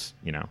sometimes,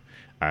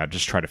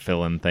 just try to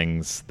fill in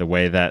things the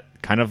way that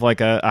kind of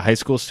like a high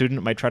school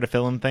student might try to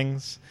fill in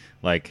things,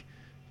 like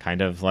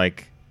kind of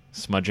like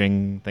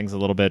smudging things a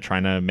little bit,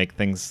 trying to make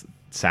things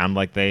sound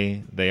like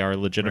they are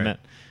legitimate.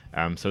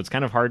 Right. So it's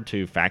kind of hard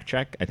to fact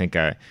check. I think,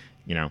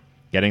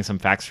 getting some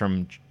facts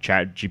from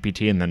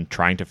ChatGPT and then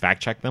trying to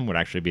fact check them would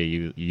actually be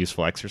a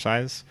useful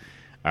exercise.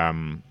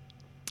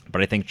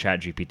 But I think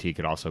ChatGPT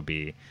could also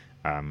be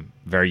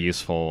very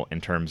useful in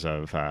terms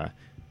of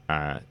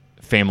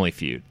Family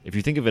Feud. If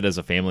you think of it as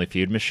a Family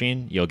Feud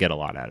machine, you'll get a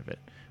lot out of it,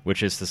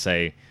 which is to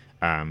say,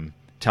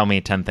 tell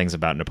me 10 things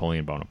about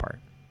Napoleon Bonaparte,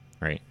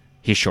 right?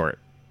 He's short.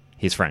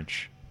 He's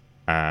French.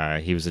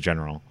 He was a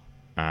general.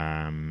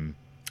 Battle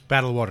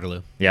of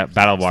Waterloo. Yeah,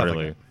 Battle of Stuff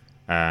Waterloo.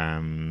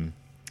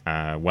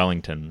 Like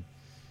Wellington.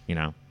 You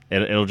know,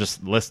 it'll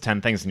just list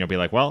 10 things, and you'll be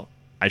like, well,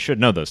 I should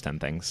know those 10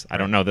 things. I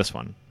don't know this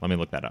one. Let me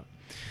look that up.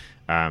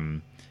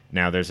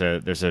 Now, there's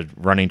a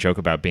running joke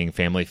about being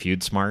Family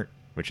Feud smart,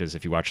 which is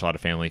if you watch a lot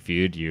of Family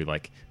Feud, you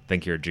like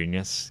think you're a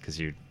genius because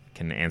you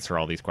can answer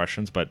all these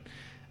questions. But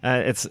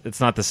it's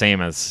not the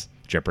same as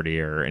Jeopardy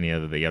or any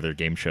of the other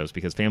game shows,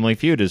 because Family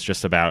Feud is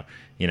just about,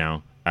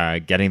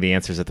 getting the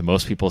answers that the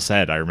most people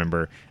said. I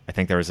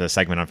think there was a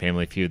segment on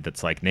Family Feud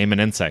that's like, name an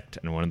insect,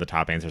 and one of the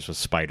top answers was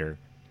spider,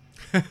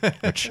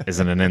 which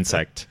isn't an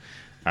insect.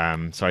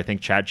 So I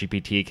think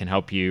ChatGPT can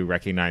help you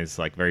recognize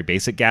like very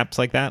basic gaps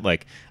like that.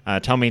 Like,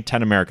 tell me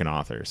 10 American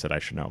authors that I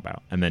should know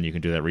about, and then you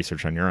can do that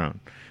research on your own.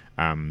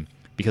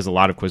 Because a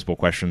lot of Quiz Bowl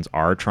questions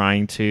are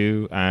trying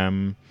to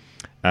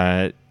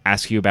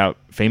ask you about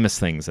famous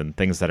things and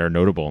things that are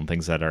notable and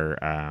things that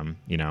are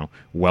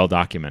well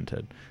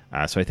documented.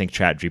 So I think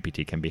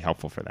ChatGPT can be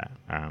helpful for that.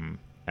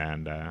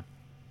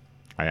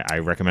 I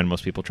recommend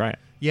most people try it.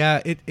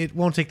 Yeah, it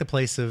won't take the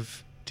place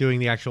of doing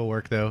the actual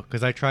work, though,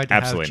 because I tried to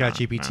Absolutely have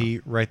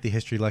ChatGPT write the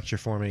history lecture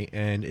for me,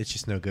 and it's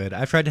just no good.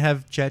 I've tried to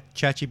have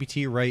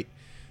ChatGPT write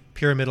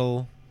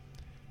pyramidal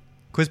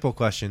Quiz Bowl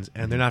questions,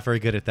 and they're not very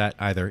good at that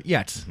either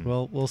yet. Mm-hmm.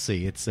 Well, we'll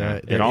see. It's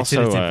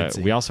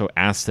we also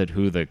asked it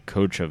who the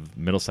coach of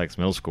Middlesex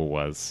Middle School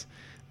was,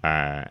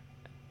 and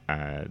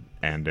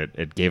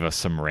it gave us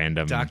some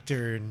random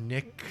Dr.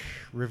 Nick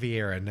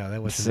Riviera. No,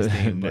 that wasn't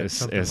his name, but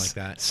something like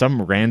that.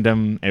 Some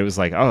random. It was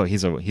like, oh,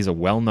 he's a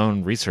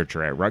well-known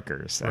researcher at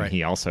Rutgers, and Right.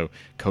 he also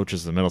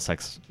coaches the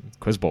Middlesex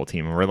Quiz Bowl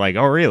team. And we're like,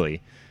 oh,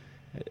 really?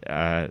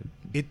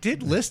 It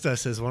did list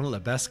us as one of the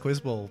best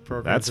Quiz Bowl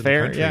programs That's in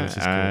fair. the country, which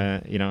is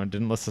cool. It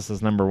didn't list us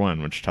as number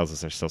one, which tells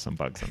us there's still some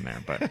bugs in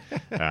there. But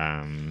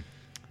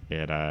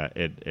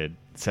it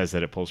says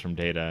that it pulls from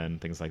data and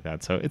things like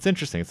that. So it's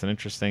interesting. It's an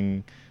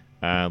interesting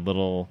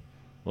little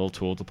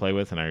tool to play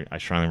with, and I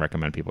strongly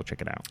recommend people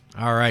check it out.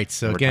 All right.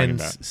 So We're again,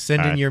 talking about,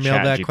 send in your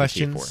mailbag ChatGPT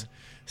questions.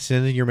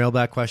 Send in your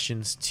mailbag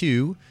questions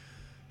to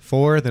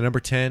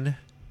 10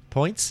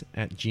 points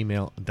at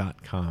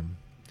gmail.com.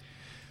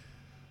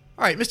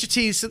 All right, Mr.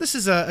 T. So this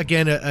is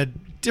again a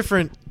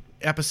different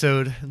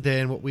episode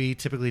than what we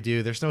typically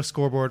do. There's no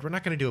scoreboard. We're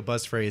not going to do a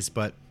buzz phrase,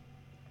 but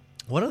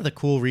one of the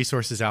cool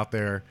resources out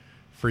there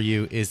for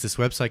you is this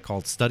website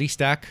called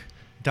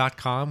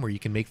StudyStack.com, where you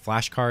can make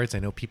flashcards. I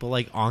know people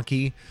like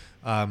Anki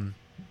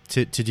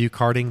to do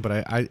carding, but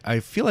I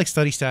feel like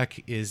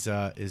StudyStack is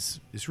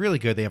really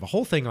good. They have a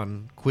whole thing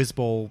on Quiz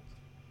Bowl.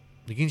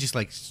 You can just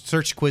like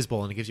search Quiz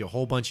Bowl, and it gives you a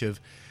whole bunch of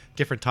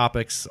different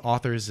topics,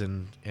 authors,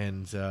 and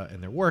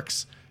their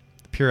works,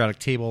 the periodic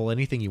table,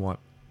 anything you want.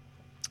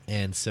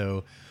 And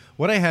so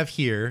what I have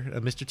here,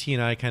 Mr. T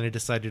and I kind of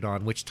decided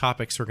on which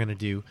topics we're going to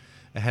do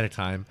ahead of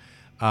time.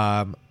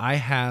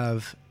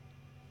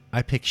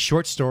 I pick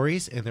short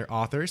stories and their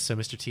authors. So,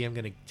 Mr. T, I'm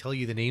going to tell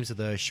you the names of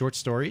the short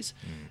stories,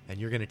 and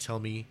you're going to tell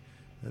me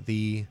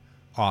the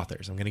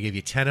authors. I'm going to give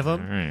you 10 of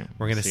them. All right.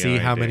 We're going to see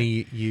how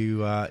many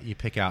you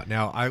pick out.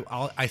 Now,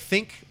 I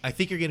think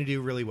you're going to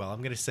do really well. I'm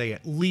going to say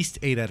at least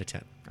 8 out of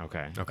 10.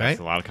 Okay. Okay. That's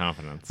a lot of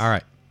confidence. All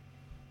right.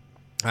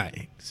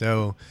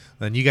 So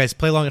then you guys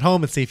play along at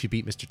home and see if you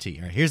beat Mr. T.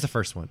 All right. Here's the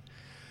first one: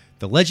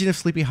 The Legend of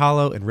Sleepy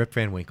Hollow and Rip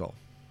Van Winkle.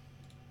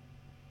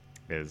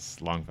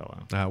 Is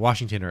Longfellow.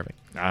 Washington Irving.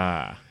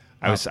 I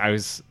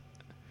was.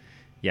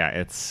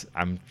 Yeah,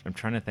 I'm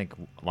trying to think.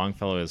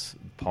 Longfellow is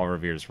Paul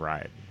Revere's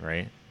Ride,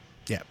 right?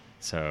 Yeah.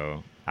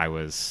 So I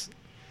was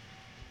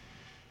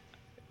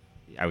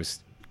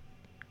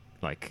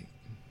like,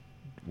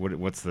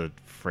 what's the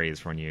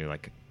phrase when you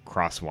like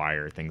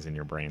cross-wire things in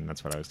your brain?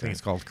 That's what I was I think doing. it's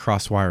called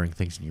cross-wiring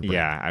things in your brain.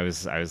 Yeah, I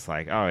was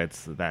like, oh,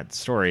 it's that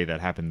story that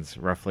happens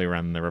roughly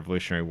around the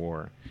Revolutionary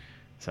War.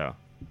 So,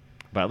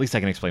 but at least I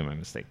can explain my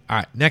mistake. All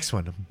right. Next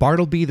one: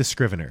 Bartleby the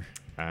Scrivener.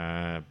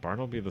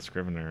 Bartleby the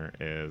Scrivener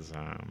is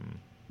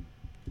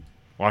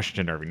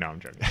Washington Irving. No, I'm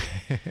joking.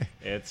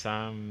 It's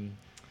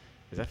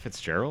is that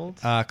Fitzgerald?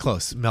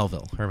 Close.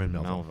 Melville. Herman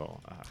Melville.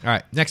 Melville. All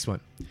right. Next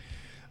one: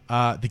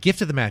 The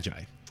Gift of the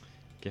Magi.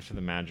 Gift of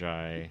the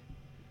Magi.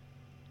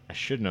 I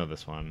should know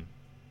this one.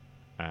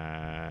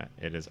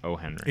 It is O.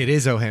 Henry. It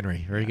is O.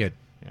 Henry. Very good.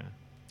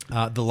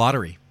 Yeah. The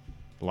Lottery.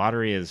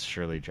 Lottery is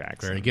Shirley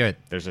Jackson. Very good.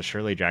 There's a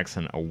Shirley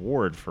Jackson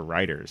Award for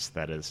writers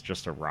that is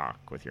just a rock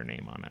with your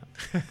name on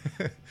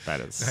it. That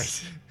is,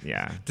 Nice.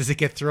 Yeah. Does it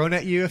get thrown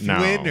at you if No,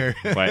 you win? Or?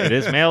 but it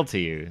is mailed to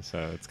you,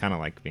 so it's kind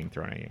of like being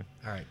thrown at you.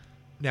 All right.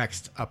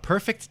 Next: A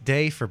Perfect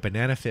Day for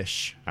Banana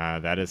Fish.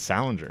 That is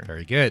Salinger.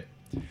 Very good.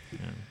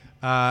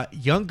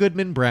 Young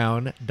Goodman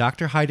Brown,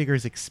 Dr.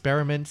 Heidegger's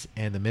Experiment,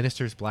 and the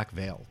Minister's Black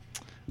Veil.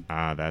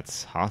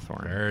 That's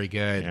Hawthorne. Very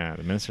good. Yeah,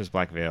 the Minister's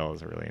Black Veil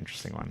is a really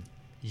interesting one.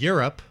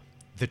 Europe,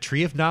 The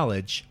Tree of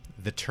Knowledge,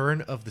 The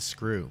Turn of the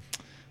Screw.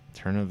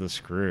 Turn of the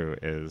Screw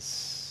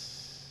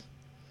is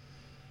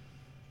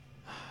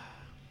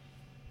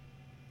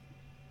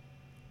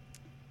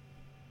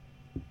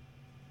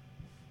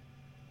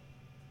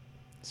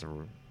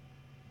So,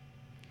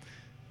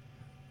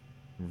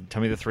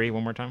 tell me the three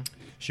one more time.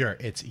 Sure.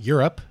 It's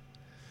Europe,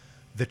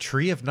 the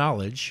Tree of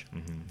Knowledge,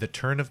 the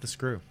Turn of the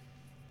Screw.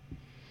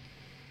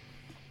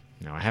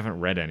 No, I haven't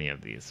read any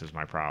of these, is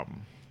my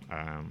problem.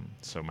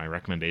 So my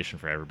recommendation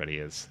for everybody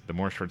is the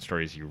more short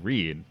stories you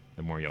read,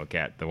 the more you'll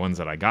get. The ones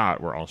that I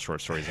got were all short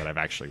stories that I've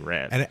actually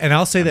read. And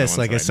I'll say this,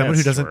 like, as someone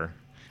who doesn't...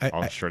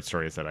 all short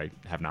stories that I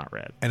have not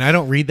read. And I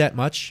don't read that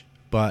much,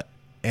 but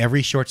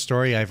every short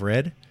story I've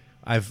read,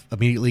 I've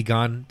immediately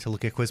gone to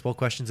look at Quiz Bowl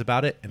questions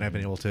about it, and I've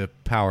been able to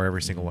power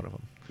every single one of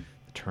them.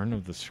 The Turn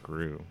of the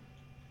Screw.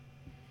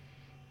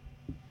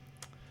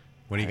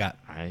 What do you got?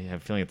 I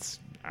have a feeling it's...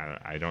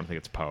 I don't think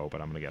it's Poe, but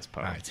I'm going to guess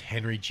Poe. All right, it's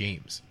Henry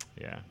James.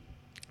 Yeah.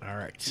 All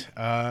right.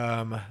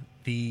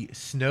 The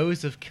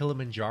Snows of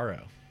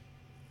Kilimanjaro.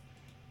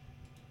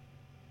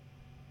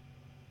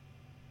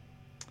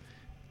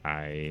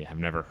 I have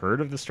never heard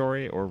of the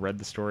story or read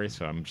the story,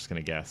 so I'm just going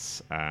to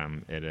guess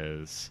it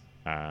is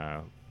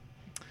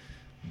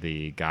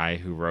the guy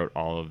who wrote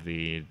all of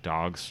the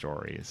dog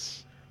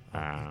stories.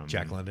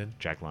 Jack London.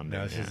 Jack London.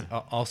 No, this is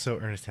also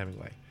Ernest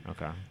Hemingway.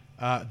 Okay.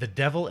 The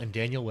Devil and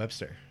Daniel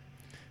Webster.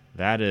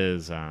 That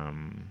is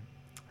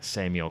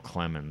Samuel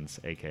Clemens,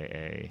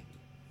 a.k.a.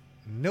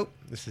 Nope.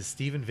 This is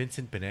Stephen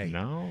Vincent Benet.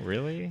 No,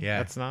 really? Yeah.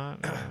 That's not...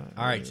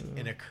 All right.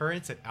 An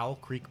Occurrence at Owl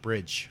Creek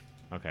Bridge.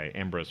 Okay,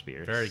 Ambrose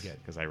Bierce. Very good.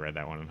 Because I read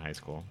that one in high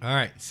school. All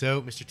right.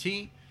 So, Mr.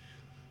 T,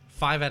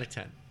 5 out of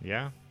 10.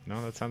 Yeah.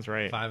 No, that sounds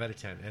right. 5 out of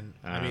 10. And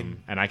I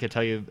mean... And I could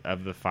tell you,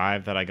 of the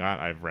 5 that I got,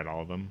 I've read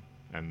all of them.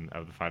 And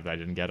of the 5 that I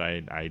didn't get,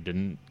 I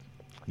didn't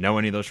know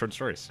any of those short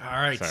stories. All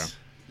right. So.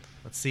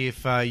 Let's see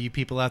if you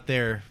people out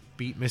there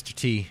beat Mr.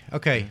 T.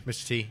 Okay,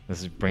 Mr. T.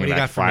 This is bringing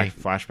back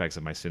flashbacks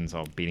of my students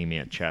all beating me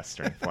at chess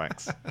during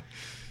flex.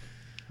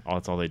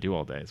 That's all they do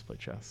all day is play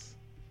chess.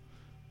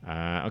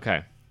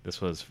 Okay. This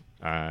was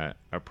a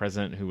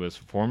president who was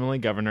formerly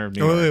governor of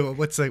New York. Wait,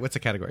 what's the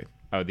category?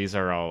 Oh, these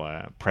are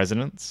all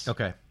presidents.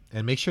 Okay.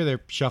 And make sure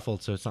they're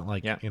shuffled so it's not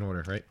like in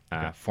order, right?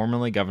 Okay.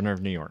 Formerly governor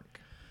of New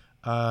York.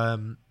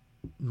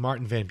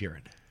 Martin Van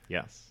Buren.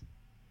 Yes.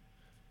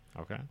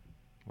 Okay.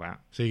 Wow.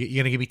 So you're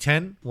going to give me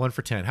 10? 1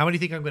 for 10. How many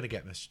do you think I'm going to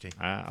get, Mr. T?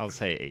 I'll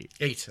say 8.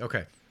 8.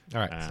 Okay. All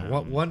right.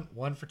 So one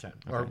for 10.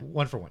 Okay. Or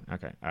 1 for 1.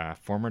 Okay.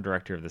 Former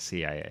director of the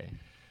CIA.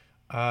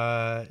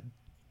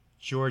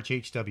 George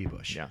H.W.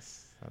 Bush.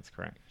 Yes, that's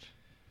correct.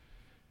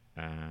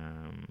 Let's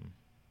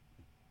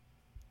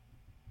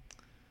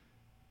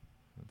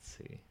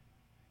see.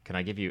 Can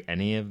I give you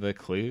any of the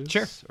clues?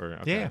 Sure.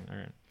 Okay. Yeah. All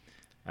right.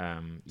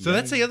 So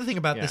that's the other thing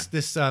about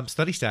this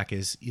study stack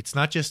is it's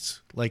not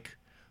just like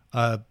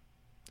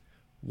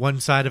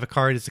one side of a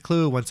card is the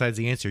clue, one side is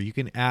the answer. You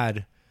can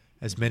add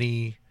as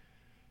many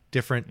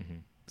different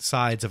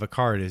sides of a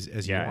card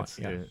as you want.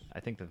 I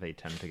think that they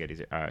tend to get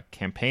easier.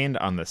 Campaigned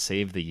on the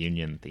Save the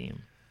Union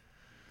theme.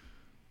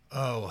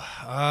 Oh,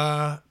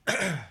 I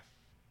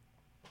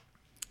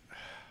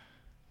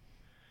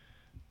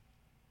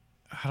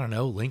don't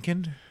know.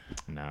 Lincoln?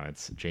 No,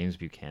 it's James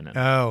Buchanan.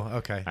 Oh,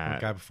 okay. The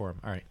guy before him.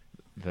 All right.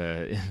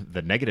 The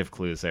negative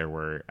clues there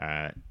were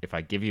if I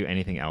give you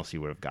anything else,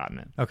 you would have gotten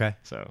it. Okay.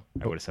 So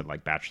I would have said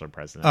like bachelor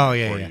president.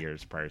 40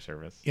 years prior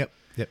service. Yep.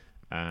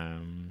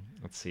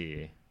 Let's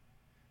see.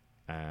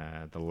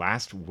 The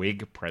last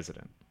Whig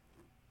president.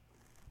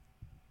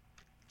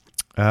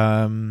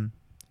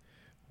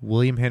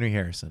 William Henry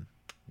Harrison.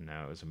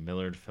 No, it was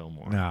Millard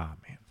Fillmore. Oh,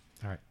 man.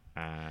 All right.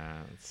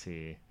 Let's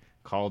see.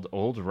 Called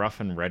Old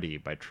Rough and Ready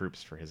by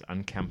troops for his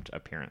unkempt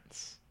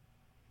appearance.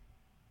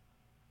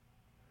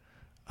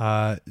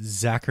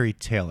 Zachary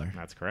Taylor.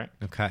 That's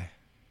correct. Okay.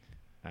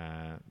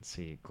 Let's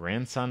see.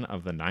 Grandson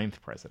of the 9th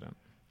president.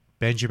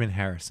 Benjamin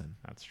Harrison.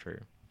 That's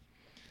true.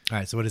 All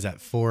right. So what is that?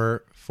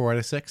 4 out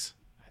of 6?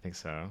 I think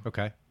so.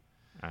 Okay.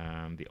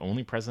 The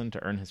only president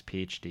to earn his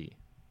PhD.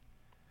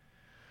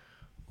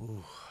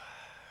 Ooh.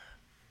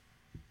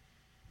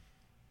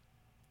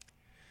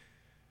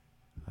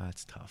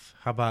 That's tough.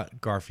 How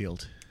about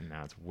Garfield?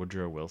 No, it's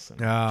Woodrow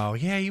Wilson. Oh,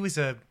 yeah, he was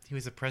a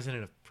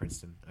president of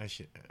Princeton. I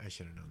should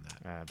have known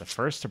that. The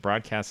first to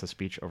broadcast a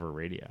speech over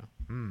radio.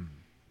 How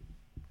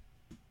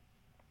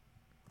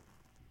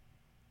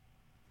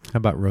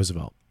about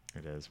Roosevelt?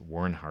 It is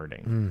Warren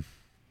Harding.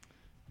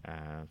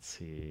 Let's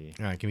see.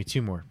 All right, give me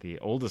 2 more. The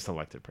oldest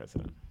elected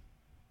president.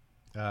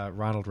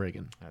 Ronald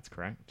Reagan. That's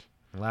correct.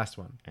 The last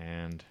one.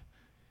 And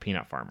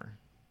Peanut Farmer.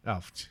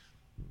 Oh,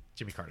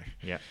 Jimmy Carter.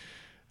 Yeah.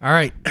 All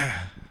right.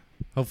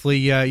 Hopefully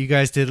you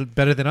guys did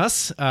better than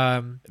us.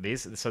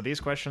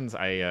 These questions,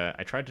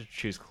 I tried to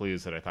choose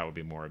clues that I thought would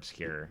be more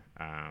obscure.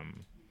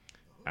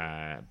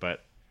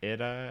 But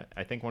I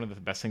think one of the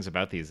best things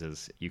about these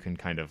is you can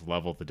kind of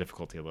level the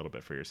difficulty a little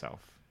bit for yourself.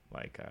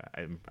 Like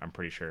I'm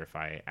pretty sure if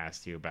I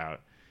asked you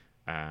about,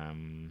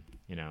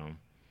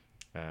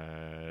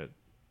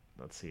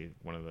 let's see,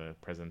 one of the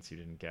presidents you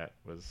didn't get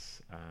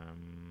was.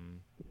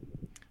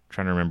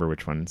 Trying to remember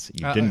which ones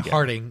you didn't get.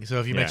 Harding. So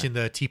if you mentioned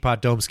the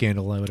Teapot Dome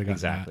scandal, I would have gotten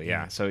exactly. that.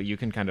 Yeah. So you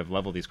can kind of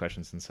level these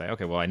questions and say,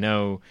 okay, well, I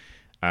know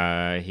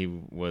He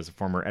was a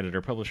former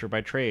editor-publisher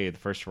by trade, the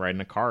first to ride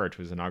in a car to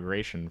his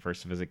inauguration,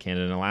 first to visit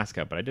Canada and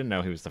Alaska. But I didn't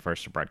know he was the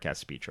first to broadcast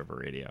speech over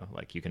radio.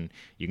 Like you can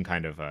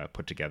kind of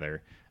put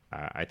together.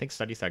 I think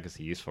StudyStack is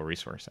a useful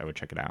resource. I would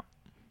check it out.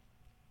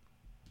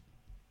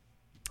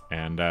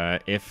 And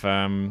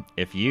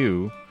if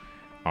you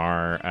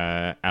are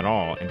at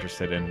all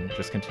interested in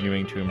just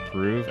continuing to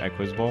improve at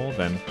Quiz Bowl,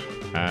 then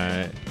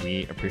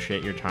we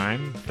appreciate your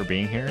time for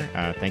being here.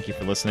 Thank you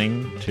for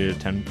listening to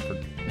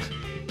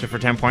For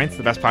 10 Points,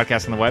 the best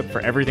podcast on the web for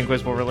everything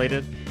Quiz Bowl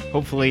related.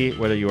 Hopefully,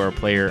 whether you are a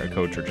player, a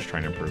coach, or just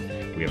trying to improve,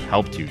 we have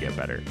helped you get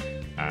better.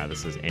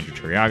 This is Andrew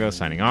Turiago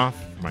signing off.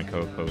 My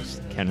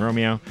co-host, Ken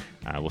Romeo.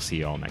 We'll see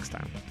you all next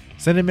time.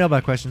 Send in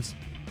mailbag questions.